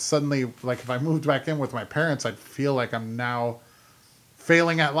like it's suddenly like if I moved back in with my parents, I'd feel like I'm now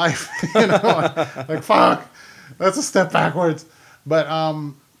failing at life. You know, like fuck, that's a step backwards. But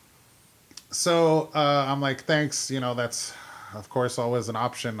so I'm like, thanks. You know, that's of course always an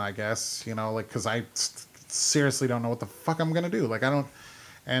option, I guess. You know, like because I seriously don't know what the fuck I'm gonna do. Like I don't,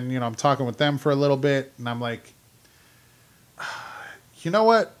 and you know, I'm talking with them for a little bit, and I'm like, you know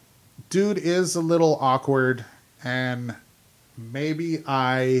what? Dude is a little awkward, and maybe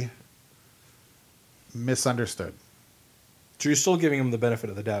I misunderstood. So you're still giving him the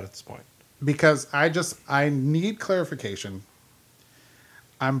benefit of the doubt at this point. Because I need clarification.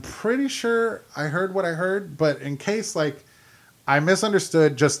 I'm pretty sure I heard what I heard, but in case like I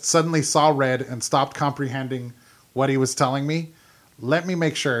misunderstood, just suddenly saw red and stopped comprehending what he was telling me, let me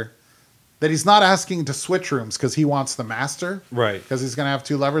make sure that he's not asking to switch rooms because he wants the master. Right. Because he's going to have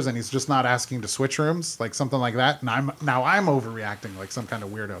 2 lovers and he's just not asking to switch rooms, like something like that. And I'm overreacting like some kind of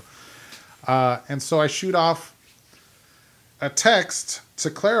weirdo. And so I shoot off a text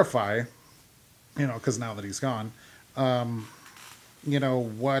to clarify, you know, because now that he's gone, you know,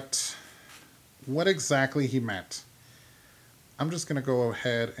 what exactly he meant. I'm just going to go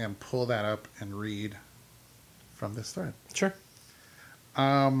ahead and pull that up and read from this thread. Sure.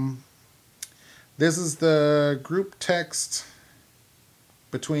 This is the group text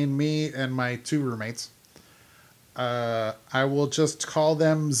between me and my 2 roommates. I will just call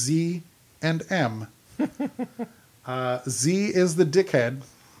them Z and M. Z is the dickhead.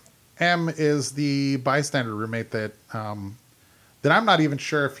 M is the bystander roommate that I'm not even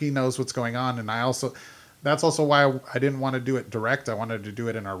sure if he knows what's going on. And that's also why I didn't want to do it direct. I wanted to do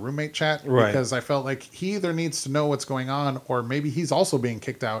it in our roommate chat. Right. Because I felt like he either needs to know what's going on, or maybe he's also being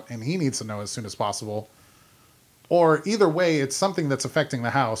kicked out and he needs to know as soon as possible. Or either way, it's something that's affecting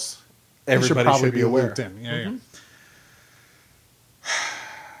the house. Everybody should be aware. looped in. Yeah, yeah.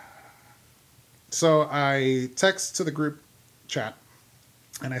 So I text to the group chat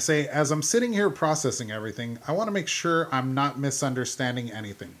and I say, as I'm sitting here processing everything, I want to make sure I'm not misunderstanding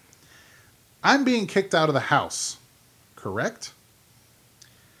anything. I'm being kicked out of the house, correct?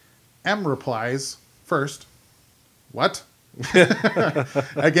 M replies, first, what?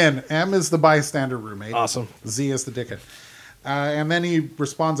 Again, M is the bystander roommate. Awesome. Z is the dickhead. And then he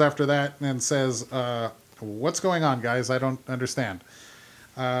responds after that and says, what's going on, guys? I don't understand.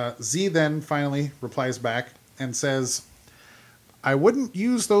 Z then finally replies back and says, I wouldn't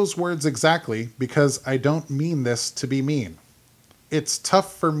use those words exactly because I don't mean this to be mean. It's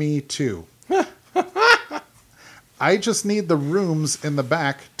tough for me too. I just need the rooms in the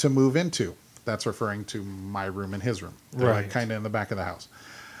back to move into. That's referring to my room and his room. They're Right. kind of in the back of the house.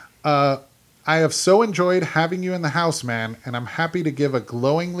 I have so enjoyed having you in the house, man, and I'm happy to give a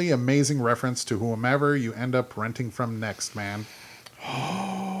glowingly amazing reference to whomever you end up renting from next, man.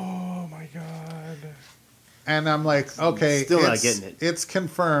 Oh my god. And I'm like, okay, Still not getting it. It's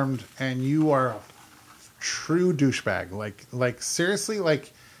confirmed, and you are a true douchebag. Like seriously,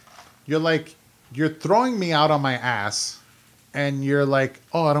 you're throwing me out on my ass, and you're like,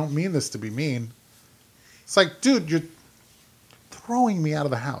 oh, I don't mean this to be mean. It's like, dude, you're throwing me out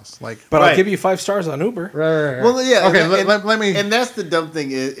of the house. Like, But Right. I'll give you 5 stars on Uber. right. Well, yeah. Okay, and, let me. And that's the dumb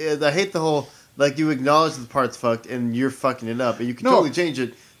thing. Is I hate the whole like you acknowledge the part's fucked and you're fucking it up, and you can No. totally change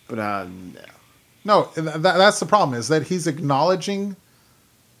it. But no. No, that's the problem, is that he's not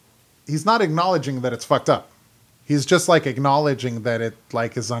acknowledging that it's fucked up. He's just like acknowledging that it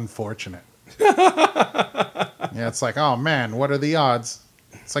like is unfortunate. Yeah, it's like, oh man, what are the odds?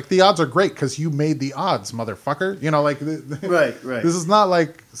 It's like the odds are great because you made the odds, motherfucker. You know, like Right, right. This is not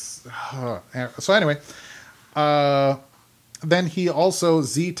like. So anyway, then he also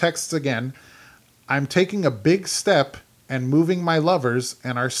Z texts again. I'm taking a big step and moving my lovers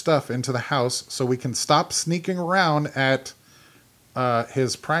and our stuff into the house so we can stop sneaking around at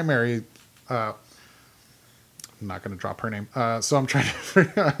his primary. I'm not going to drop her name. So I'm trying to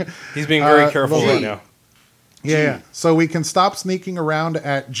figure out. He's being very careful G. right now. Yeah. So we can stop sneaking around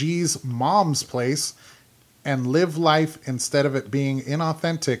at G's mom's place and live life instead of it being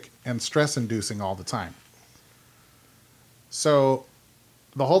inauthentic and stress-inducing all the time. So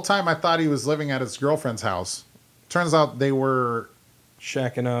the whole time I thought he was living at his girlfriend's house. Turns out they were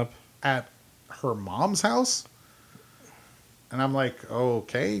Shacking up. at her mom's house. And I'm like,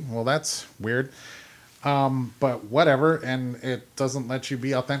 okay, well, that's weird. But whatever. And it doesn't let you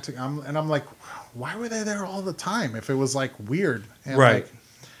be authentic. And I'm like, why were they there all the time if it was like weird? And Right. like,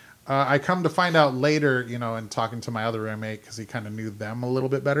 I come to find out later, you know, and talking to my other roommate, because he kind of knew them a little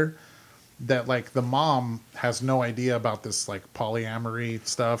bit better, that like the mom has no idea about this like polyamory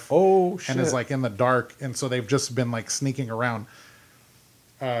stuff. Oh, shit. And is like in the dark. And so they've just been like sneaking around.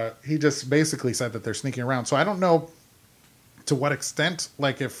 He just basically said that they're sneaking around. So I don't know to what extent,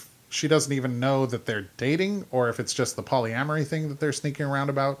 like if she doesn't even know that they're dating, or if it's just the polyamory thing that they're sneaking around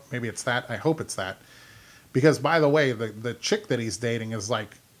about. Maybe it's that. I hope it's that. Because by the way, the chick that he's dating is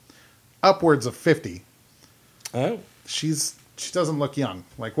like upwards of 50. Oh. She doesn't look young.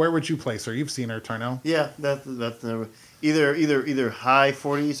 Like, where would you place her? You've seen her, Tarnell. Yeah, that's never either high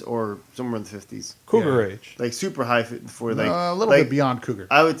 40s or somewhere in the 50s. Cougar Yeah. age. Like super high for like A little like, bit beyond cougar.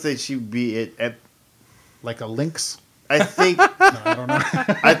 I would say she'd be at Like a lynx. I think No, I don't know.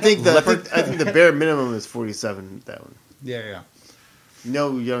 I think the bare minimum is 47 with that one. Yeah.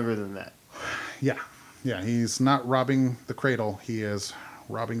 No younger than that. Yeah. Yeah. He's not robbing the cradle. He is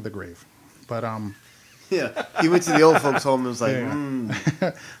robbing the grave. But, Yeah, he went to the old folks' home and was like,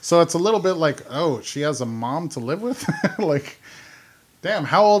 Yeah. So it's a little bit like, oh, she has a mom to live with? Like, damn,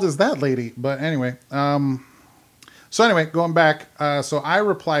 how old is that lady? But anyway, going back. So I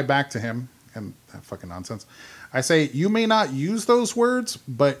reply back to him, and that fucking nonsense. I say, you may not use those words,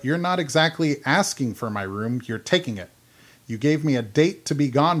 but you're not exactly asking for my room. You're taking it. You gave me a date to be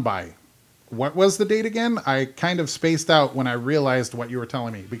gone by. What was the date again? I kind of spaced out when I realized what you were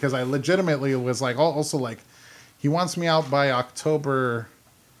telling me, because I legitimately was like, also like, he wants me out by October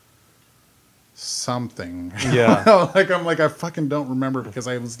something. Yeah. I'm like, I fucking don't remember, because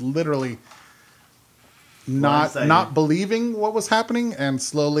I was literally Blindsided. not believing what was happening and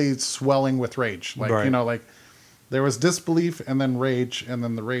slowly swelling with rage. Like, Right. you know, like there was disbelief and then rage, and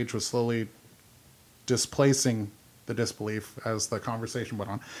then the rage was slowly displacing the disbelief as the conversation went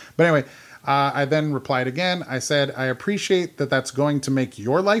on. But anyway, I then replied again. I said, I appreciate that that's going to make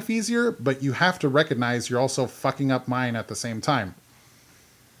your life easier, but you have to recognize you're also fucking up mine at the same time.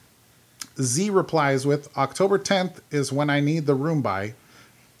 Z replies with, October 10th is when I need the room by.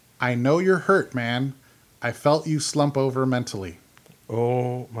 I know you're hurt, man. I felt you slump over mentally.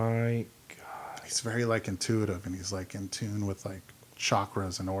 Oh my. He's very like intuitive, and he's like in tune with like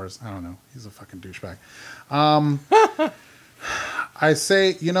chakras and auras. I don't know. He's a fucking douchebag. I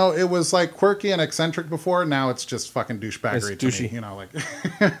say, you know, it was like quirky and eccentric before. Now it's just fucking douchebaggery It's to me. douchey. You know, like.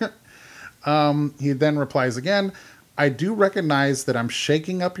 He then replies again. I do recognize that I'm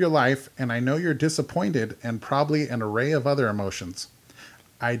shaking up your life, and I know you're disappointed and probably an array of other emotions.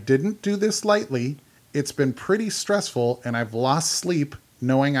 I didn't do this lightly. It's been pretty stressful, and I've lost sleep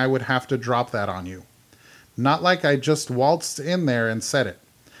knowing I would have to drop that on you. Not like I just waltzed in there and said it.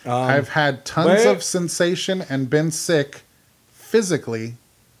 I've had tons of sensation and been sick physically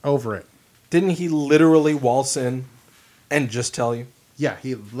over it. Didn't he literally waltz in and just tell you? Yeah,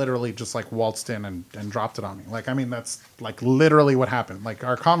 he literally just like waltzed in and dropped it on me. Like, I mean, that's like literally what happened. Like,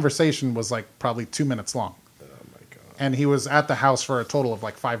 our conversation was like probably 2 minutes long. Oh my god. And he was at the house for a total of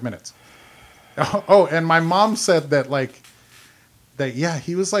like 5 minutes. Oh, and my mom said that yeah,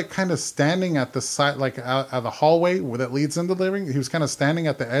 he was like kind of standing at the side, like out of the hallway that leads into the living room. He was kind of standing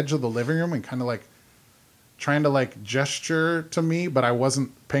at the edge of the living room and kind of like trying to like gesture to me, but I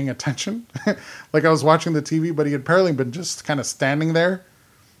wasn't paying attention. Like, I was watching the TV, but he had apparently been just kind of standing there,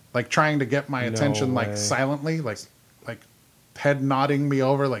 like trying to get my attention, way. like silently, like head nodding me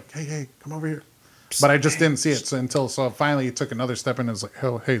over, like, hey, come over here. But I just didn't see it so finally he took another step in and was like,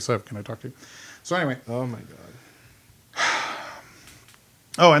 oh, hey, Sev, can I talk to you? So anyway. Oh my god.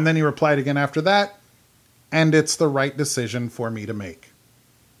 Oh, and then he replied again after that, and it's the right decision for me to make.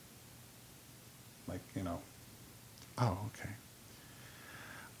 Like, you know. Oh, okay.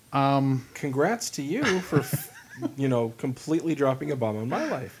 Congrats to you for, completely dropping a bomb on my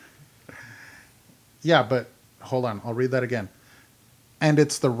life. Yeah, but hold on. I'll read that again. And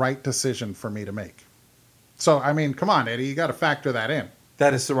it's the right decision for me to make. So, I mean, come on, Eddie. You got to factor that in.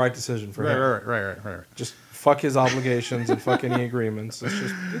 That is the right decision for him. Right. Just fuck his obligations and fuck any agreements.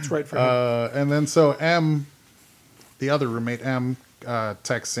 It's right for him. And then so M, the other roommate, M,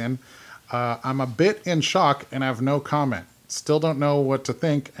 texts in, I'm a bit in shock and have no comment. Still don't know what to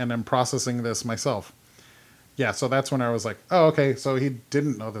think and am processing this myself. Yeah, so that's when I was like, oh, okay, so he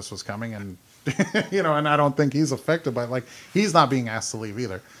didn't know this was coming, and, and I don't think he's affected by it. Like, he's not being asked to leave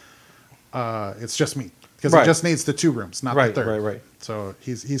either. It's just me. Because Right. he just needs the 2 rooms, not the third. Right. So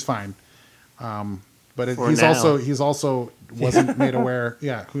he's fine. But but For he's now. also wasn't made aware.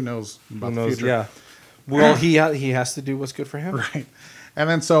 Yeah, who knows about Who the knows? future? Yeah. Well, he has to do what's good for him. Right. And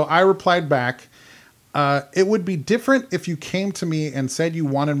then so I replied back, it would be different if you came to me and said you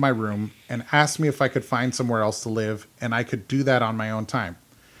wanted my room and asked me if I could find somewhere else to live, and I could do that on my own time.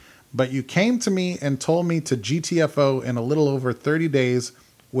 But you came to me and told me to GTFO in a little over 30 days,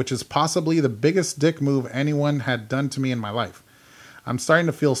 which is possibly the biggest dick move anyone had done to me in my life. I'm starting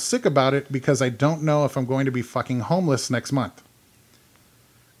to feel sick about it because I don't know if I'm going to be fucking homeless next month.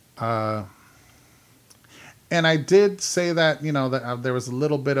 And I did say that, you know, that there was a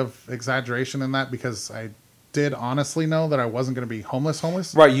little bit of exaggeration in that because I did honestly know that I wasn't going to be homeless.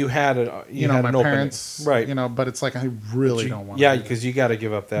 Right. You had it. You know, had my an opening. parents, Right. you know, but it's like, I really don't want to. Yeah, because you got to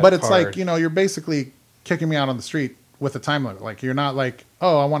give up that. But it's card. like, you know, you're basically kicking me out on the street with a time limit. Like, you're not like,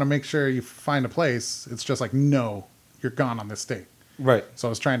 oh, I want to make sure you find a place. It's just like, no, you're gone on this date. Right. So I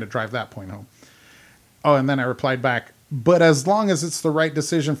was trying to drive that point home. Oh, and then I replied back, but as long as it's the right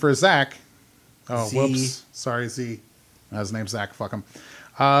decision for Zach. Oh, Z. whoops. Sorry, Z. His name's Zach. Fuck him.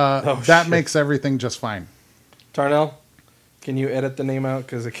 That shit. makes everything just fine. Tarnell, can you edit the name out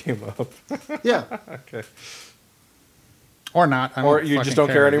because it came up? Yeah. Okay. Or not. I Or you fucking just don't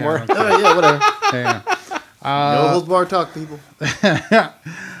care Yeah, anymore? I don't All right, yeah, whatever. care. Yeah. No holds bar talk, people.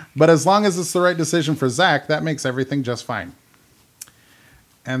 But as long as it's the right decision for Zach, that makes everything just fine.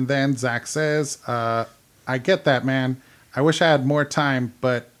 And then Zach says, I get that, man. I wish I had more time,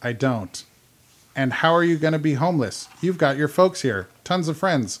 but I don't. And how are you going to be homeless? You've got your folks here, tons of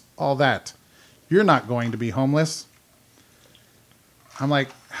friends, all that. You're not going to be homeless. I'm like,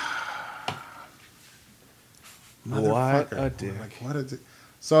 What motherfucker. a dick. Like, what a dick.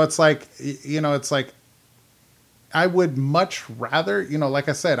 So it's like, you know, it's like, I would much rather, you know, like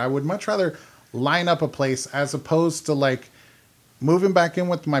I said, I would much rather line up a place as opposed to like moving back in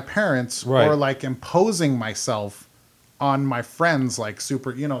with my parents Right. or like imposing myself on my friends, like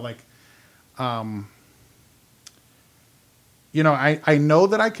super, you know, like, you know, I know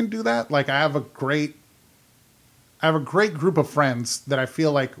that I can do that. Like I have a great group of friends that I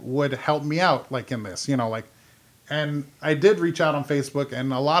feel like would help me out like in this, you know, like, and I did reach out on Facebook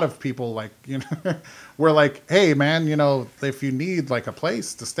and a lot of people like, you know, were like, hey man, you know, if you need like a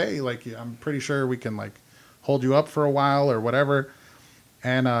place to stay, like I'm pretty sure we can like hold you up for a while or whatever.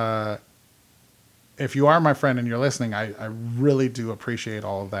 And, if you are my friend and you're listening, I really do appreciate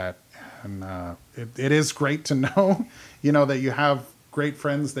all of that. And it is great to know, you know, that you have great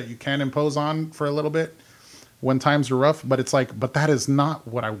friends that you can impose on for a little bit when times are rough. But it's like, but that is not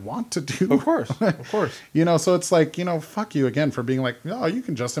what I want to do. Of course. Of course. You know, so it's like, you know, fuck you again for being like, oh, you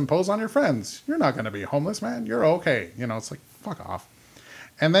can just impose on your friends. You're not going to be homeless, man. You're okay. You know, it's like, fuck off.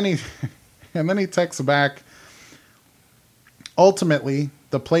 And then he texts back, ultimately,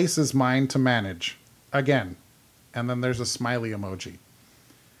 the place is mine to manage. Again. And then there's a smiley emoji.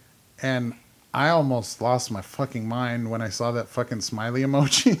 And I almost lost my fucking mind when I saw that fucking smiley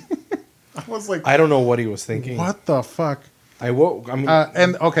emoji. I was like, I don't know what he was thinking. what the fuck? I mean,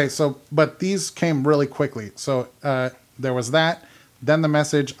 And okay, so, but these came really quickly. So there was that. Then the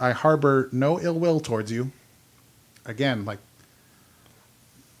message, I harbor no ill will towards you. Again, like,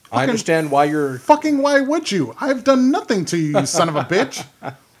 I understand why you're. fucking why would you? I've done nothing to you, you son of a bitch.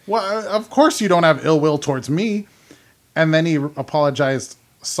 Well, of course you don't have ill will towards me. And then he apologized,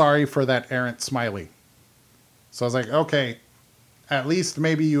 sorry for that errant smiley. So I was like, okay, at least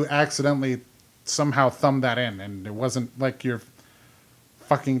maybe you accidentally somehow thumbed that in and it wasn't like you're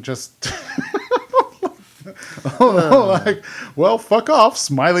fucking just like, well, fuck off,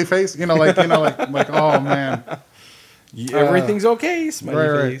 smiley face. You know, like, oh man. Everything's okay, smiley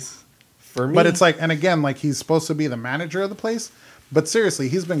right. face. For me. But it's like, and again, like he's supposed to be the manager of the place, but seriously,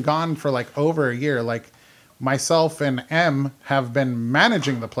 he's been gone for like over a year. Like myself and M have been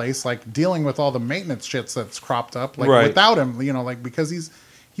managing the place, like dealing with all the maintenance shits that's cropped up, like Right. without him, you know, like because he's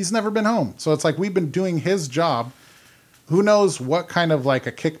never been home. So it's like we've been doing his job. Who knows what kind of like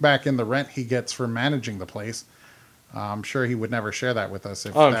a kickback in the rent he gets for managing the place. I'm sure he would never share that with us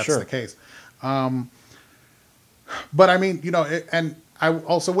if I'm that's sure. the case. But I mean, you know, and I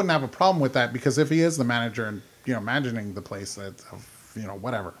also wouldn't have a problem with that because if he is the manager and, you know, managing the place, that, you know,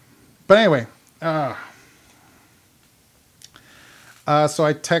 whatever. But anyway, so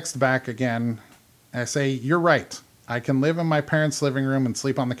I text back again. I say, you're right. I can live in my parents' living room and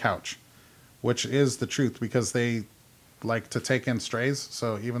sleep on the couch, which is the truth because they like to take in strays.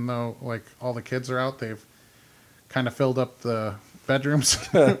 So even though like all the kids are out, they've kind of filled up the bedrooms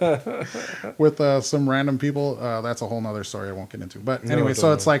with some random people. That's a whole nother story I won't get into. But No, anyway, don't so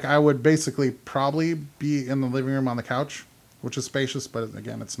know. it's like I would basically probably be in the living room on the couch, which is spacious, but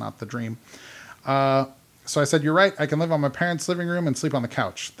again, it's not the dream. So I said, you're right. I can live on my parents' living room and sleep on the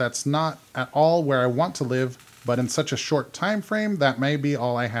couch. That's not at all where I want to live, but in such a short time frame, that may be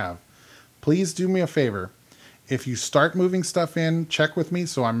all I have. Please do me a favor. If you start moving stuff in, check with me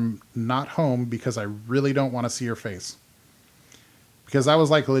so I'm not home because I really don't want to see your face. Because I was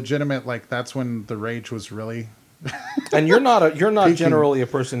like legitimate, like that's when the rage was really. And you're not Peaking. generally a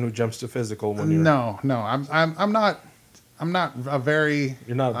person who jumps to physical when you're No, I'm not a very.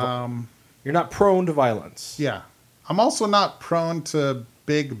 you're not prone to violence. Yeah. I'm also not prone to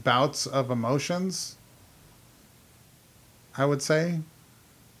big bouts of emotions, I would say.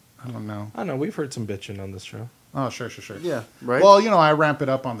 I don't know. I know we've heard some bitching on this show. Oh, sure. Yeah, right. Well, I ramp it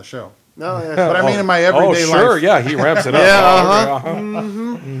up on the show. no, yeah. But I mean, in my everyday sure, life. yeah, he ramps it up.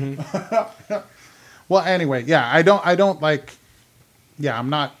 Yeah, Well, anyway, yeah, I don't like. Yeah, I'm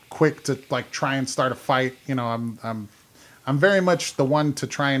not quick to like try and start a fight. I'm very much the one to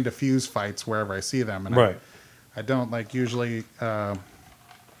try and diffuse fights wherever I see them, and Right. I don't like usually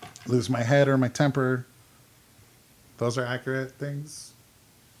lose my head or my temper. Those are accurate things.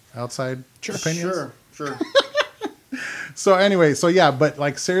 Outside opinions. Sure. So anyway, but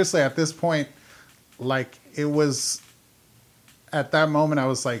like seriously, at this point, like it was at that moment, I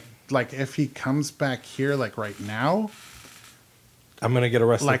was like if he comes back here, like right now, I'm gonna get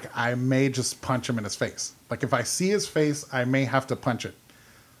arrested. like I may just punch him in his face. Like if I see his face, I may have to punch it.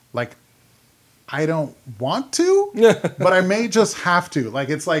 Like I don't want to, but I may just have to. Like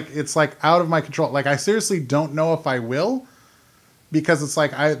it's like out of my control. Like I seriously don't know if I will. Because it's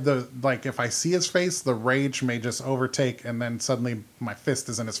like if I see his face, the rage may just overtake, and then suddenly my fist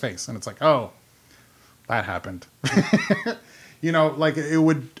is in his face, and it's like, oh, that happened. Like it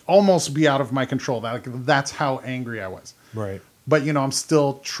would almost be out of my control. That's how angry I was. right. But I'm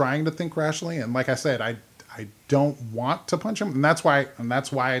still trying to think rationally, and like I said, I don't want to punch him, and that's why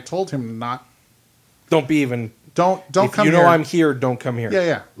I told him not. Don't be even. Don't If come you know here. I'm here, don't come here.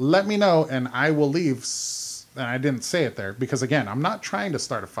 Yeah. Let me know, and I will leave. And I didn't say it there because again, I'm not trying to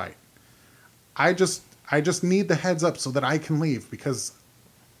start a fight. I just need the heads up so that I can leave because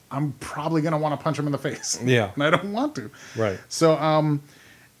I'm probably gonna want to punch him in the face. Yeah. And I don't want to. Right. So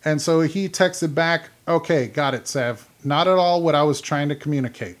and so he texted back, okay, got it, Sev. Not at all what I was trying to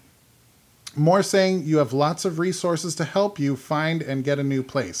communicate. More saying you have lots of resources to help you find and get a new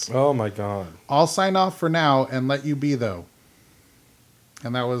place. Oh my God. I'll sign off for now and let you be though.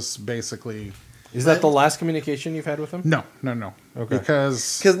 And that was basically. Is that the last communication you've had with him? No. Okay.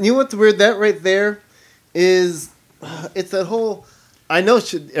 Because Because you know what's weird? That right there is, it's that whole. I know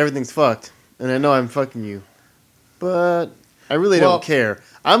everything's fucked, and I know I'm fucking you, but I really Well- don't care.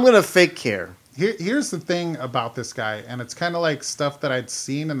 I'm gonna fake care. here's the thing about this guy, and it's kind of like stuff that I'd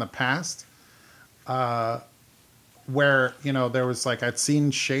seen in the past, where there was like I'd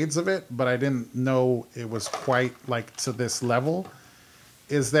seen shades of it, but I didn't know it was quite like to this level.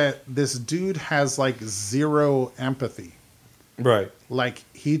 Is that this dude has like zero empathy. Right. Like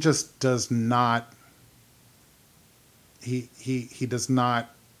he just does not. He does not.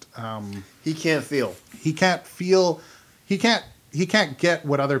 He can't feel. He can't feel. He can't get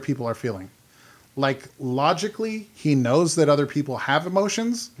what other people are feeling. Like logically, he knows that other people have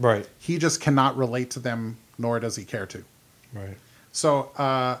emotions. Right. He just cannot relate to them, nor does he care to. Right.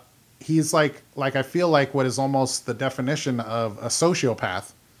 So he's like I feel like what is almost the definition of a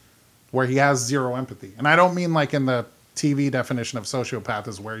sociopath, where he has zero empathy. And I don't mean like in the TV definition of sociopath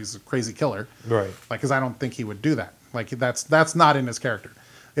is where he's a crazy killer. Right. Like, because I don't think he would do that. Like that's not in his character.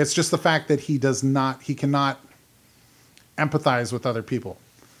 It's just the fact that he cannot empathize with other people.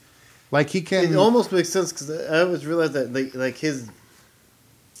 Like he can. It almost makes sense because I always realize that like his.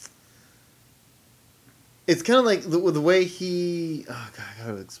 It's kind of like the way he. Oh God,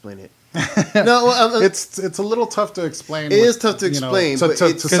 how to explain it? No, it's a little tough to explain. It is tough to explain, to but to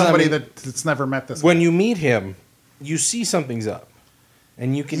it's- somebody 'cause I mean, that's never met this. When you meet him, you see something's up,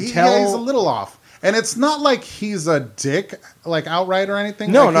 and you can guy. tell. Yeah, he's a little off, and it's not like he's a dick, like outright or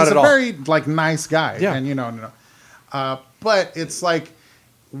anything. No, like, not he's at a all. very like nice guy, Yeah. and but it's like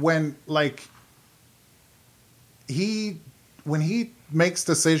when when he makes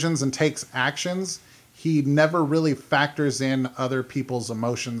decisions and takes actions, he never really factors in other people's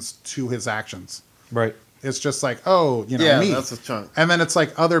emotions to his actions. Right. It's just like, oh, yeah, me. that's what's wrong. And then it's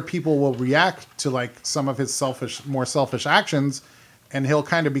like other people will react to like some of his more selfish actions, and he'll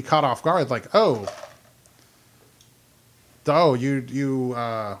kind of be caught off guard, like, you,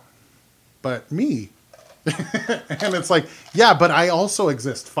 but me. And it's like, yeah, but I also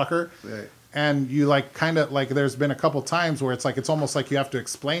exist, fucker. Right. And you like kind of like there's been a couple times where it's like it's almost like you have to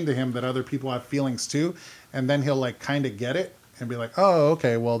explain to him that other people have feelings too, and then he'll like kind of get it and be like, oh,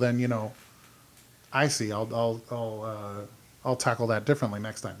 okay, well then I see. I'll tackle that differently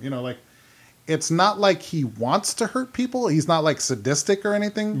next time. Like it's not like he wants to hurt people. He's not like sadistic or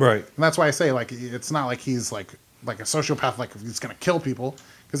anything. Right. And that's why I say like it's not like he's like a sociopath, like he's going to kill people,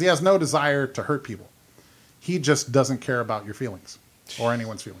 because he has no desire to hurt people. He just doesn't care about your feelings or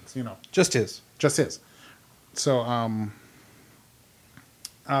anyone's feelings, Just his. just his. So,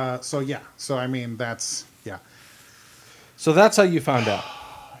 yeah. So, I mean, yeah. So that's how you found out.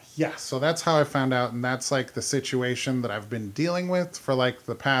 Yeah. So that's how I found out. And that's like the situation that I've been dealing with for like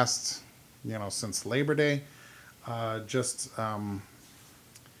the past, since Labor Day. The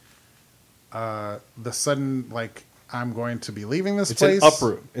sudden, like, I'm going to be leaving this It's place. an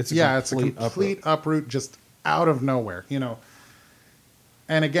uproot. It's a complete uproot just out of nowhere,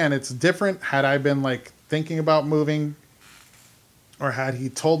 And again, it's different had I been like thinking about moving, or had he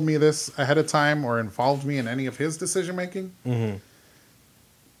told me this ahead of time or involved me in any of his decision making. Mm-hmm.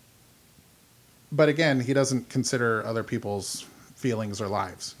 But again, he doesn't consider other people's feelings or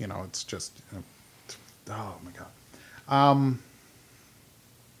lives. It's just, oh my God.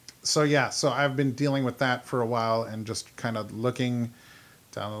 So yeah, so I've been dealing with that for a while and just kind of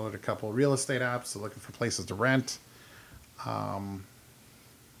downloaded a couple of real estate apps, looking for places to rent,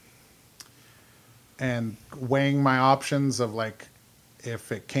 and weighing my options of like,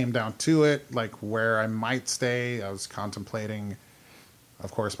 if it came down to it, like where I might stay. I was contemplating,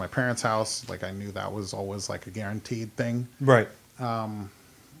 of course, my parents' house. Like I knew that was always like a guaranteed thing. Right.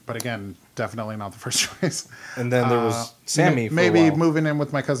 But again, definitely not the first choice. And then there was Sammy for maybe a while, moving in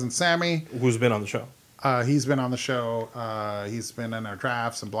with my cousin Sammy. who's been on the show. He's been on the show. He's been in our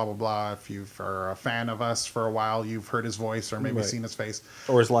drafts and blah, blah, blah. If you are a fan of us for a while, you've heard his voice or maybe Right. seen his face.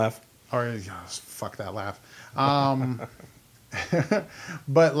 Or his laugh. Or, fuck that laugh.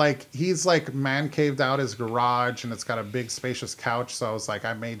 But like, he's like man caved out his garage and it's got a big spacious couch. So I was like,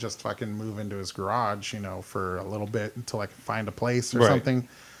 I may just fucking move into his garage, for a little bit until I can find a place or Right. something.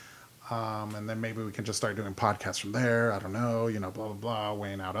 And then maybe we can just start doing podcasts from there. I don't know, blah, blah, blah,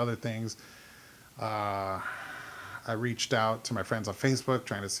 weighing out other things. I reached out to my friends on Facebook,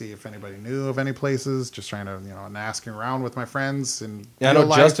 trying to see if anybody knew of any places, just trying to, and asking around with my friends. And Yeah, I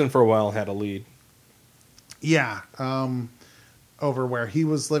know Justin for a while had a lead. Yeah. Over where he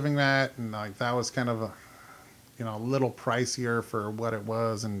was living at. And like, that was kind of a little pricier for what it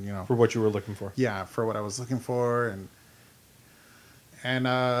was. And, For what you were looking for. yeah, for what I was looking for. And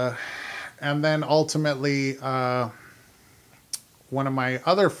then ultimately, one of my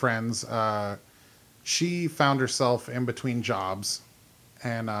other friends, she found herself in between jobs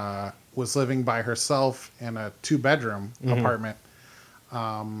and was living by herself in a 2-bedroom apartment.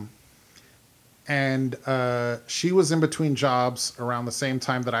 And she was in between jobs around the same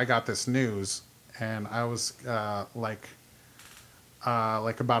time that I got this news. And I was like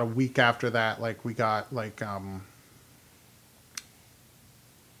about a week after that, like we got like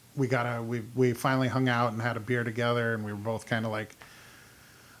we finally hung out and had a beer together, and we were both kind of like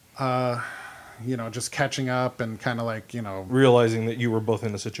just catching up and kind of like Realizing that you were both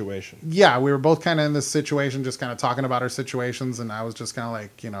in a situation. yeah, we were both kind of in this situation, just kind of talking about our situations. And I was just kind of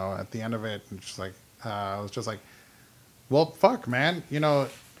like, at the end of it, and just like, I was just like, well, fuck, man.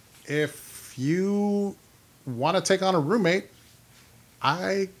 If you want to take on a roommate,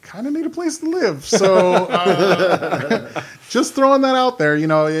 I kind of need a place to live. So just throwing that out there,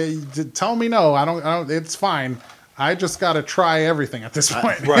 tell me no. I don't, it's fine. I just got to try everything at this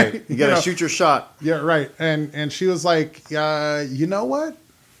point. Right. You got to shoot your shot. Yeah, right. And she was like, you know what?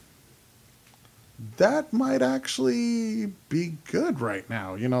 That might actually be good right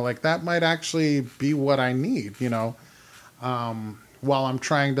now. Like that might actually be what I need, while I'm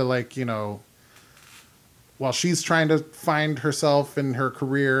trying to like, while she's trying to find herself in her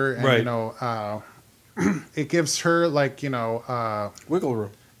career and, Right. It gives her like, Wiggle room.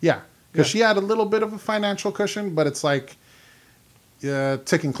 yeah, because she had a little bit of a financial cushion, but it's like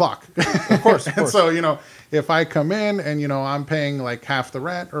ticking clock. Of course. And so, if I come in and, I'm paying like half the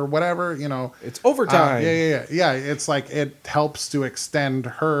rent or whatever, It's overtime. yeah. It's like it helps to extend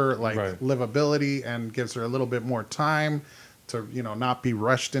her like Right. livability and gives her a little bit more time to, not be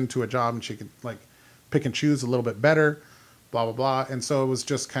rushed into a job, and she can like pick and choose a little bit better, blah, blah, blah. And so it was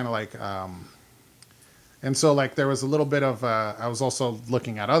just kind of like, and so like there was a little bit of, I was also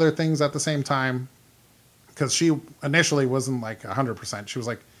looking at other things at the same time, because she initially wasn't like 100%. She was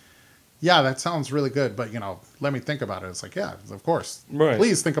like, yeah, that sounds really good, but let me think about it. It's like, yeah, of course. Right.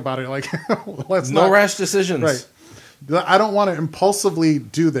 Please think about it. Like, let's No not, rash decisions. right. I don't want to impulsively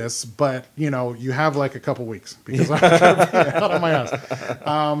do this, but you have like a couple weeks because I'm trying to get out of my ass.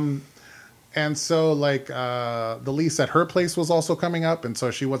 And so, like, the lease at her place was also coming up, and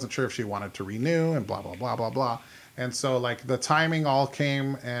so she wasn't sure if she wanted to renew, and blah blah blah blah blah. And so, like, the timing all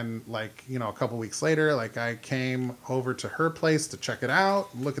came, and like, you know, a couple weeks later, like, I came over to her place to check it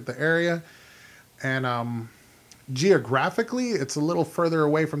out, look at the area, and geographically, it's a little further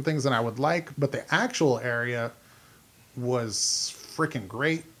away from things than I would like, but the actual area was freaking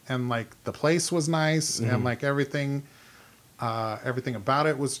great, and like, the place was nice, and like, everything about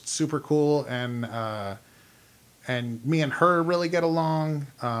it was super cool, and me and her really get along.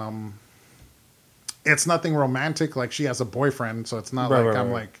 It's nothing romantic. Like, she has a boyfriend, so it's not like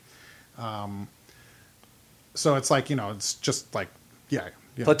I'm like, so it's like, you know, it's just like, yeah,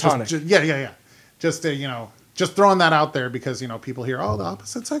 you know, platonic. yeah. Just you know, just throwing that out there because, you know, people hear, oh, the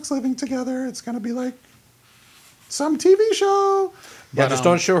opposite sex living together. It's gonna be like some TV show. Yeah, But, just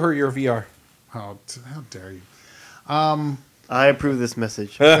don't show her your VR. how dare you? I approve this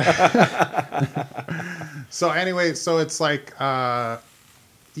message. So anyway, so it's like,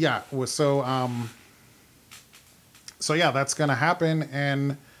 yeah. So yeah, that's gonna happen,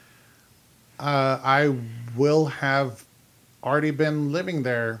 and I will have already been living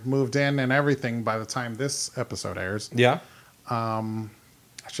there, moved in, and everything by the time this episode airs. Yeah. I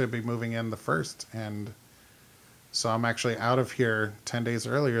should be moving in the 1st, and so I'm actually out of here 10 days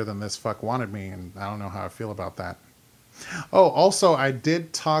earlier than this fuck wanted me, and I don't know how I feel about that. Oh, also, I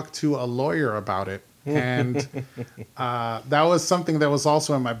did talk to a lawyer about it, and that was something that was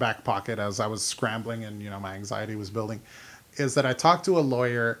also in my back pocket as I was scrambling and, you know, my anxiety was building, is that I talked to a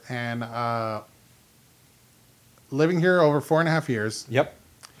lawyer, and living here over 4.5 years, Yep.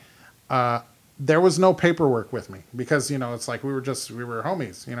 there was no paperwork with me because, you know, it's like we were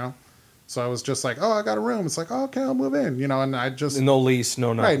homies, you know? So I was just like, oh, I got a room. It's like, oh, okay, I'll move in, you know, and I just... No lease,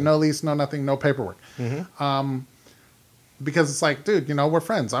 no nothing. Right, no lease, no nothing, no paperwork. Because it's like, dude, you know, we're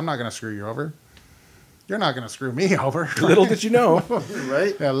friends. I'm not going to screw you over. You're not going to screw me over. Little did you know.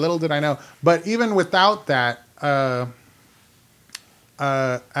 Right? Yeah, little did I know. But even without that,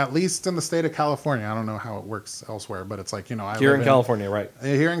 at least in the state of California, I don't know how it works elsewhere, but it's like, you know, I Here live in California, right.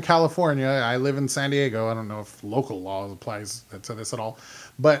 Here in California, I live in San Diego. I don't know if local law applies to this at all,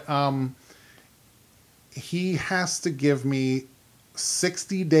 but he has to give me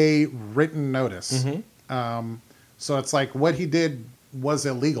 60-day written notice. So it's like what he did was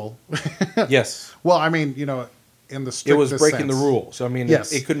illegal. Yes. Well, I mean, you know, in the It strictest was breaking sense. the rules. So, I mean,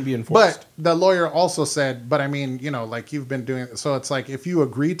 Yes. it couldn't be enforced. But the lawyer also said, but I mean, you know, like you've been doing, so it's like if you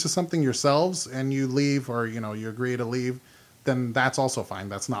agree to something yourselves and you leave, or, you know, you agree to leave, then that's also fine.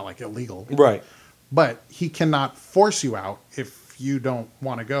 That's not like illegal. Right. But he cannot force you out if you don't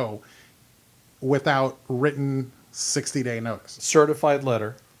want to go without written 60-day notice. Certified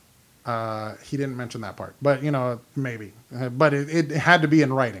letter. He didn't mention that part, but, you know, maybe. But it had to be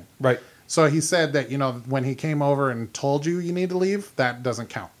in writing. Right. So he said that, you know, when he came over and told you need to leave, that doesn't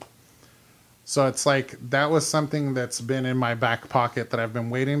count. So it's like that was something that's been in my back pocket that I've been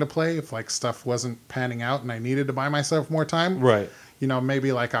waiting to play if like stuff wasn't panning out and I needed to buy myself more time. Right. You know,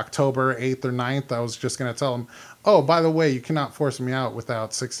 maybe like October 8th or 9th, I was just going to tell him, oh, by the way, you cannot force me out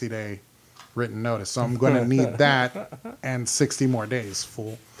without 60-day written notice. So I'm going to need that and 60 more days,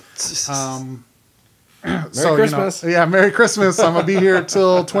 fool. Merry So, Christmas. You know, yeah, Merry Christmas. I'm going to be here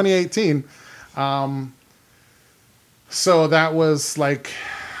till 2018. So that was like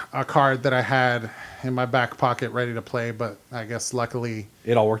a card that I had in my back pocket ready to play, but I guess luckily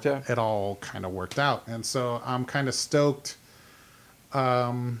It all worked out. it all kind of worked out. And so I'm kind of stoked.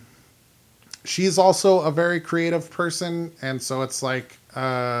 She's also a very creative person. And so it's like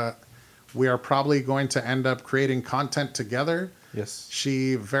we are probably going to end up creating content together. Yes.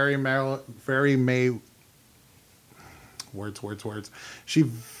 She very may She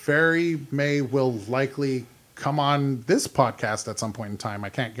very may will likely come on this podcast at some point in time. I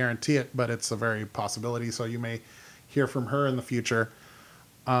can't guarantee it, but it's a very possibility. So you may hear from her in the future.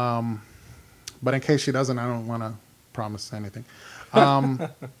 But in case she doesn't, I don't want to promise anything. Or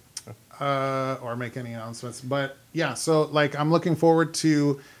make any announcements. But yeah, so like I'm looking forward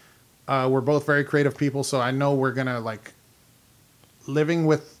to we're both very creative people, so I know we're gonna like living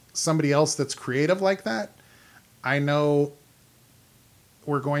with somebody else that's creative like that. I know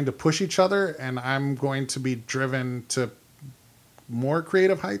we're going to push each other, and I'm going to be driven to more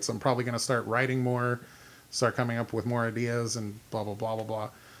creative heights. I'm probably going to start writing more, start coming up with more ideas, and blah blah blah blah blah.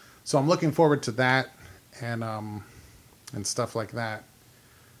 So I'm looking forward to that, and stuff like that.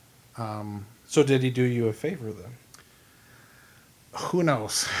 So did he do you a favor then? Who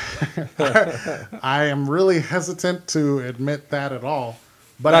knows? I am really hesitant to admit that at all.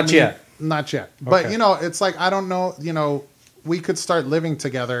 But Not yet. Not yet. But, Okay. you know, it's like, I don't know, you know, we could start living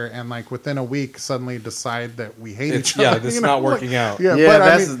together and like within a week suddenly decide that we hate It's, each other. yeah, this you is know, not like, working out. Yeah, Yeah, but I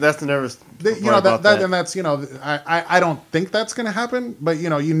that's mean, that's the nervous. you part know about that and that's I don't think that's going to happen, but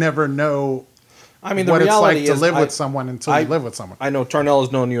you never know I mean, the what it's reality like to is live I- with someone until you live with someone. I know Tarnell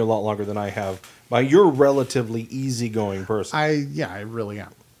has known you a lot longer than I have, but you're a relatively easygoing person. I really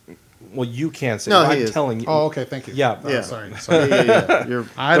am. Well, you can't say. No, but he I'm is. telling you. Oh, okay, thank you. Yeah. Oh, Yeah. sorry. Yeah. You're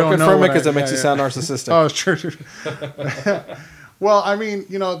I Don't don't know confirm it what because I- it makes yeah, you yeah. sound narcissistic. Oh, sure. Well, I mean,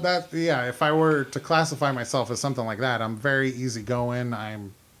 if I were to classify myself as something like that, I'm very easygoing. I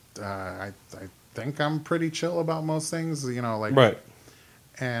think I'm pretty chill about most things. Right.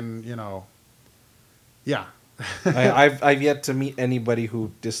 And yeah. I've yet to meet anybody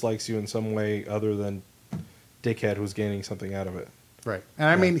who dislikes you in some way other than Dickhead who's gaining something out of it. Right. And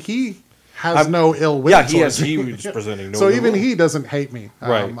I mean, he has no ill will. Yeah, he towards has. He me. was presenting no. So ill even will. he doesn't hate me.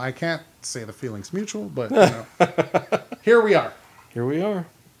 Right. I can't say the feeling's mutual, but here we are. Here we are.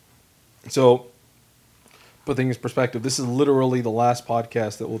 So, put things in perspective. This is literally the last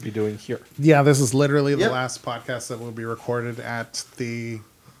podcast that we'll be doing here. Yeah, this is literally the Yep. last podcast that will be recorded at the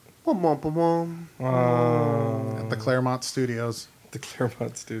Claremont Studios. The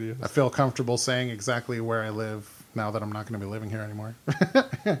Claremont Studios. I feel comfortable saying exactly where I live now that I'm not going to be living here anymore.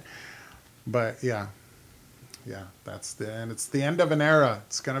 But yeah, it's the end of an era.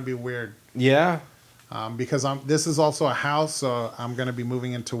 It's going to be weird Yeah. because this is also a house, so I'm going to be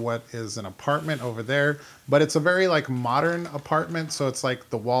moving into what is an apartment over there. But it's a very like modern apartment, so it's like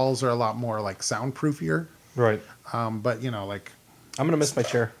the walls are a lot more like soundproofier. Right. But like I'm gonna miss my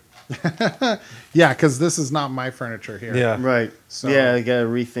chair. yeah, because this is not my furniture here. Yeah. right. So- Yeah, you gotta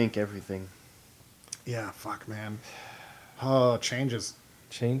rethink everything. Yeah, fuck, man. Oh, changes.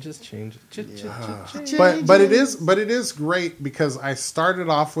 Changes. But it is great because I started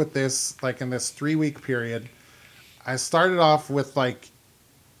off with this like in this 3-week period. I started off with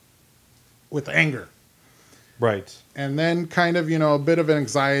anger, Right. and then kind of a bit of an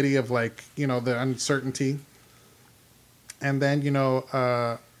anxiety of like the uncertainty, and then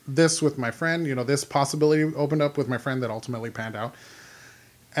this with my friend, this possibility opened up with my friend that ultimately panned out,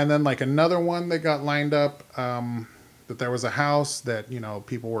 and then like another one that got lined up. That there was a house that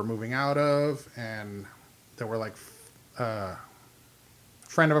people were moving out of, and there were like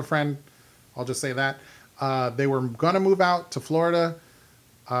friend of a friend, I'll just say that they were gonna move out to Florida,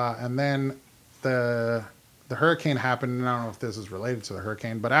 and then the hurricane happened. And I don't know if this is related to the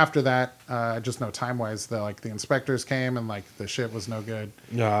hurricane, but after that, I just know time wise, the inspectors came and like the shit was no good,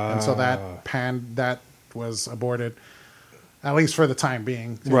 and so that was aborted, at least for the time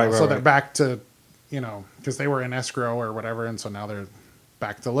being. Right. So they're back to because they were in escrow or whatever, and so now they're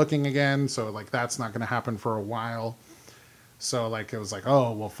back to looking again. So like that's not going to happen for a while. So like it was like,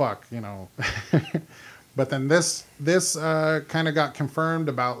 oh well, fuck, But then this kind of got confirmed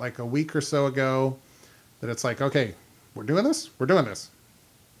about like a week or so ago that it's like, okay, we're doing this.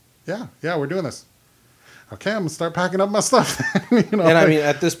 Yeah, we're doing this. Okay, I'm gonna start packing up my stuff. And I mean,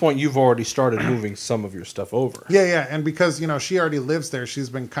 at this point, you've already started moving some of your stuff over. Yeah, and because she already lives there, she's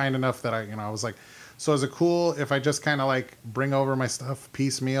been kind enough that I was like, so is it cool if I just kind of like bring over my stuff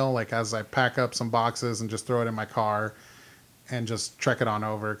piecemeal, like as I pack up some boxes and just throw it in my car, and just trek it on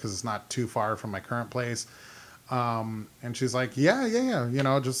over because it's not too far from my current place. And she's like, yeah,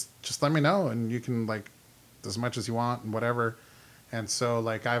 just let me know, and you can like as much as you want and whatever. And so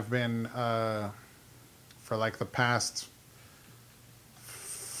like I've been for like the past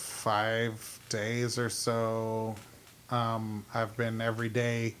 5 days or so, I've been every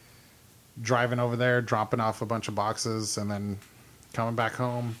day driving over there, dropping off a bunch of boxes, and then coming back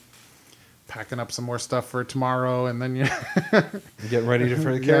home, packing up some more stuff for tomorrow, and then Getting ready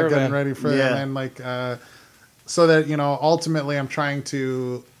for the yeah, caravan. getting ready for Yeah. and then like so that ultimately I'm trying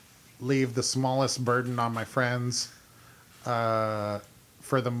to leave the smallest burden on my friends for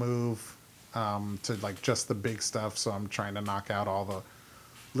the move to like just the big stuff. So I'm trying to knock out all the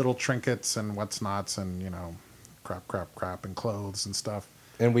little trinkets and what's nots and crap and clothes and stuff.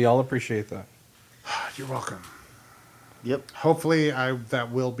 And we all appreciate that. You're welcome. Yep. Hopefully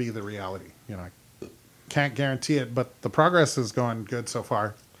that will be the reality. I can't guarantee it, but the progress is going good so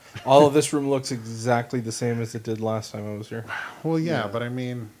far. All of this room looks exactly the same as it did last time I was here. Well, yeah, Yeah. but I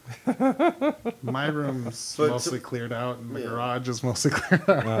mean, my room's But- mostly cleared out, and the Yeah. garage is mostly cleared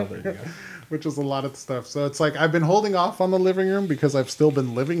out, Oh, there you go. which is a lot of stuff. So it's like I've been holding off on the living room because I've still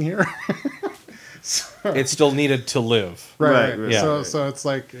been living here. It still needed to live. Right. Right, yeah. So it's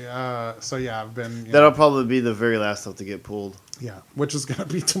like, so yeah, I've been, That'll probably be the very last stuff to get pulled. yeah, which is gonna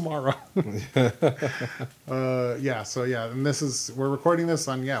be tomorrow. Yeah. So yeah, and we're recording this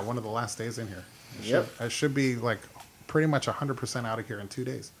on one of the last days in here. Yep. I should be like pretty much 100% out of here in 2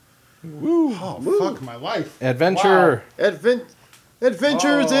 days. Woo. Oh, fuck my life. Adventure.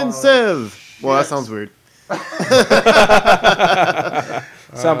 Adventures in Sev. Well, that sounds weird.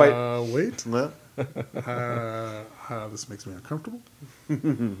 Soundbite. Wait. Well, This makes me uncomfortable.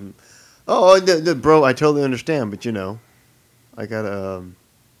 bro, I totally understand, but I gotta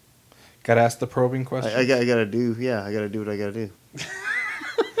Gotta ask the probing question. I gotta do what I gotta do.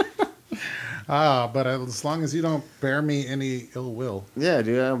 But as long as you don't bear me any ill will. Yeah,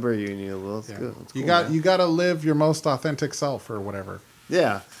 dude, I don't bear you any ill will. It's good. It's You cool, got man. you got to live your most authentic self or whatever.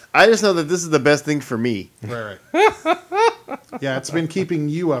 Yeah, I just know that this is the best thing for me. Right. Yeah, it's been keeping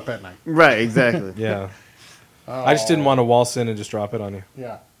you up at night. Right, exactly. Yeah. I just didn't want to waltz in and just drop it on you.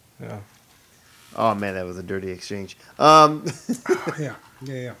 Yeah. Yeah. Oh man, that was a dirty exchange. Yeah.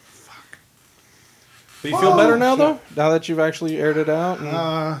 Fuck. But you feel better now, though? Now that you've actually aired it out?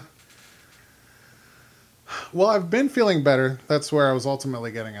 And- Well, I've been feeling better. That's where I was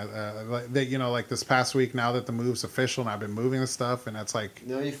ultimately getting like this past week. Now that the move's official and I've been moving and stuff, and it's like,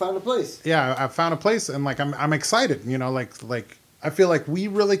 You found a place. yeah, I found a place, and like I'm excited. Like I feel like we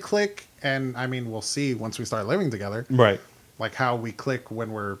really click, and I mean, we'll see once we start living together. Right. Like how we click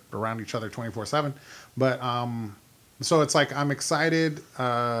when we're around each other 24/7. But so it's like I'm excited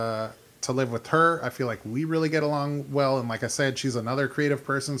to live with her. I feel like we really get along well, and like I said, she's another creative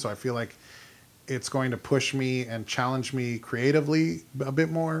person, so I feel like it's going to push me and challenge me creatively a bit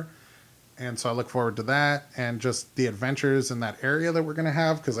more. And so I look forward to that, and just the adventures in that area that we're going to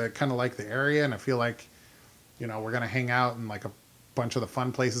have, because I kind of like the area, and I feel like, we're going to hang out in like a bunch of the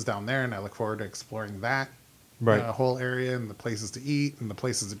fun places down there, and I look forward to exploring that whole area, and the places to eat and the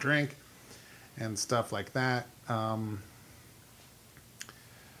places to drink and stuff like that.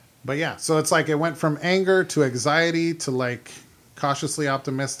 But yeah, so it's like it went from anger to anxiety to like cautiously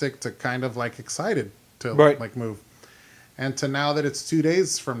optimistic to kind of like excited to like move. And to now that it's 2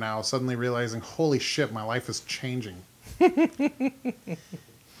 days from now, suddenly realizing, holy shit, my life is changing.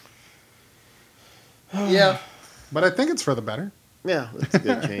 Yeah. But I think it's for the better. Yeah, that's a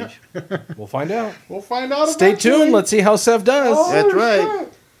good change. We'll find out. We'll find out. Stay eventually. tuned. Let's see how Sev does. Oh, That's right.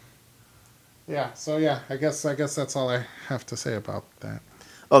 shit. Yeah. So yeah, I guess that's all I have to say about that.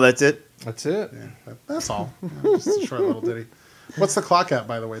 Oh, that's it? That's it. Yeah, that's all. Yeah, just a short little ditty. What's the clock at,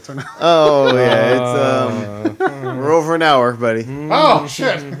 by the way? Turn out. Oh, yeah. It's we're over an hour, buddy. Oh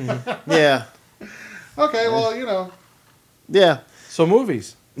shit. Yeah. Okay. Well, Yeah. So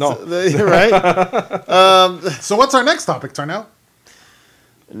movies. No. Right? So what's our next topic, Tarnell?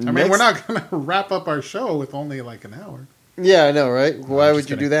 I mean, Next- we're not going to wrap up our show with only like an hour. Yeah, I know, right? Why I'm would just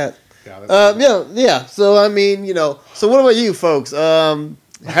you kidding. do that? Yeah. That's Yeah. So, I mean, so what about you folks?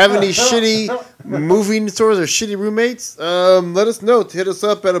 Have any shitty moving stores or shitty roommates? Let us know. Hit us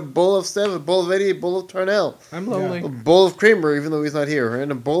up at a bowl of Sam, a bowl of Eddie, a bowl of Tarnell, I'm lonely. a bowl of Kramer, even though he's not here,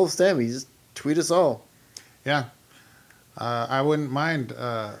 and a bowl of Sammy. Just tweet us all. Yeah. I wouldn't mind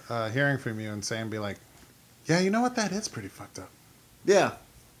hearing from you and saying, be like, yeah, you know what? That is pretty fucked up. Yeah.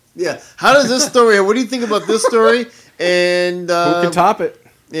 Yeah. How does this story, what do you think about this story? And, Who can top it?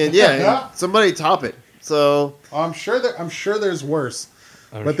 and yeah, somebody top it. So, I'm sure there's worse.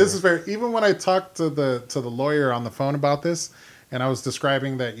 But this is very, even when I talked to the lawyer on the phone about this, and I was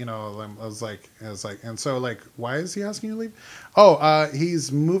describing that, I was like, and so like, why is he asking you to leave? Oh,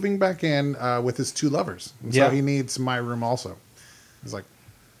 he's moving back in with his two lovers. And Yeah. So he needs my room also. He's like,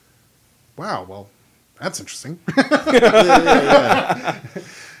 wow, well, that's interesting. yeah.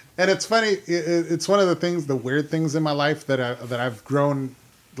 And it's funny. It's one of the weird things in my life that I've grown.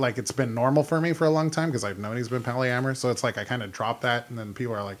 Like it's been normal for me for a long time because I've known he's been polyamorous. So it's like I kind of dropped that, and then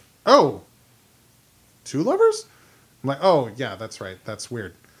people are like, "Oh, two lovers?" I'm like, "Oh yeah, that's right. That's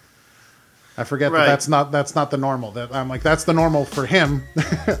weird." I forget Right. that's not the normal. That I'm like that's the normal for him.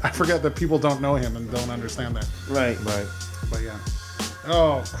 I forget that people don't know him and don't understand that. Right. Right. But yeah.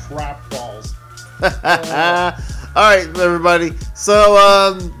 Oh crap balls. All right, everybody. So,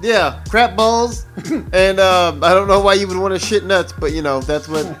 yeah, crap balls, and I don't know why you would want to shit nuts, but that's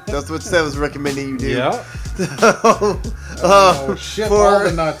what Seth was recommending you do. Yeah. Oh shit! All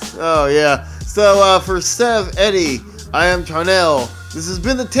the nuts. Oh yeah. So for Sev, Eddie, I am Tarnell. This has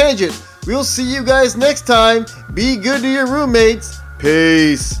been The Tangent. We'll see you guys next time. Be good to your roommates.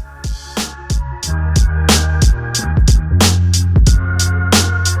 Peace.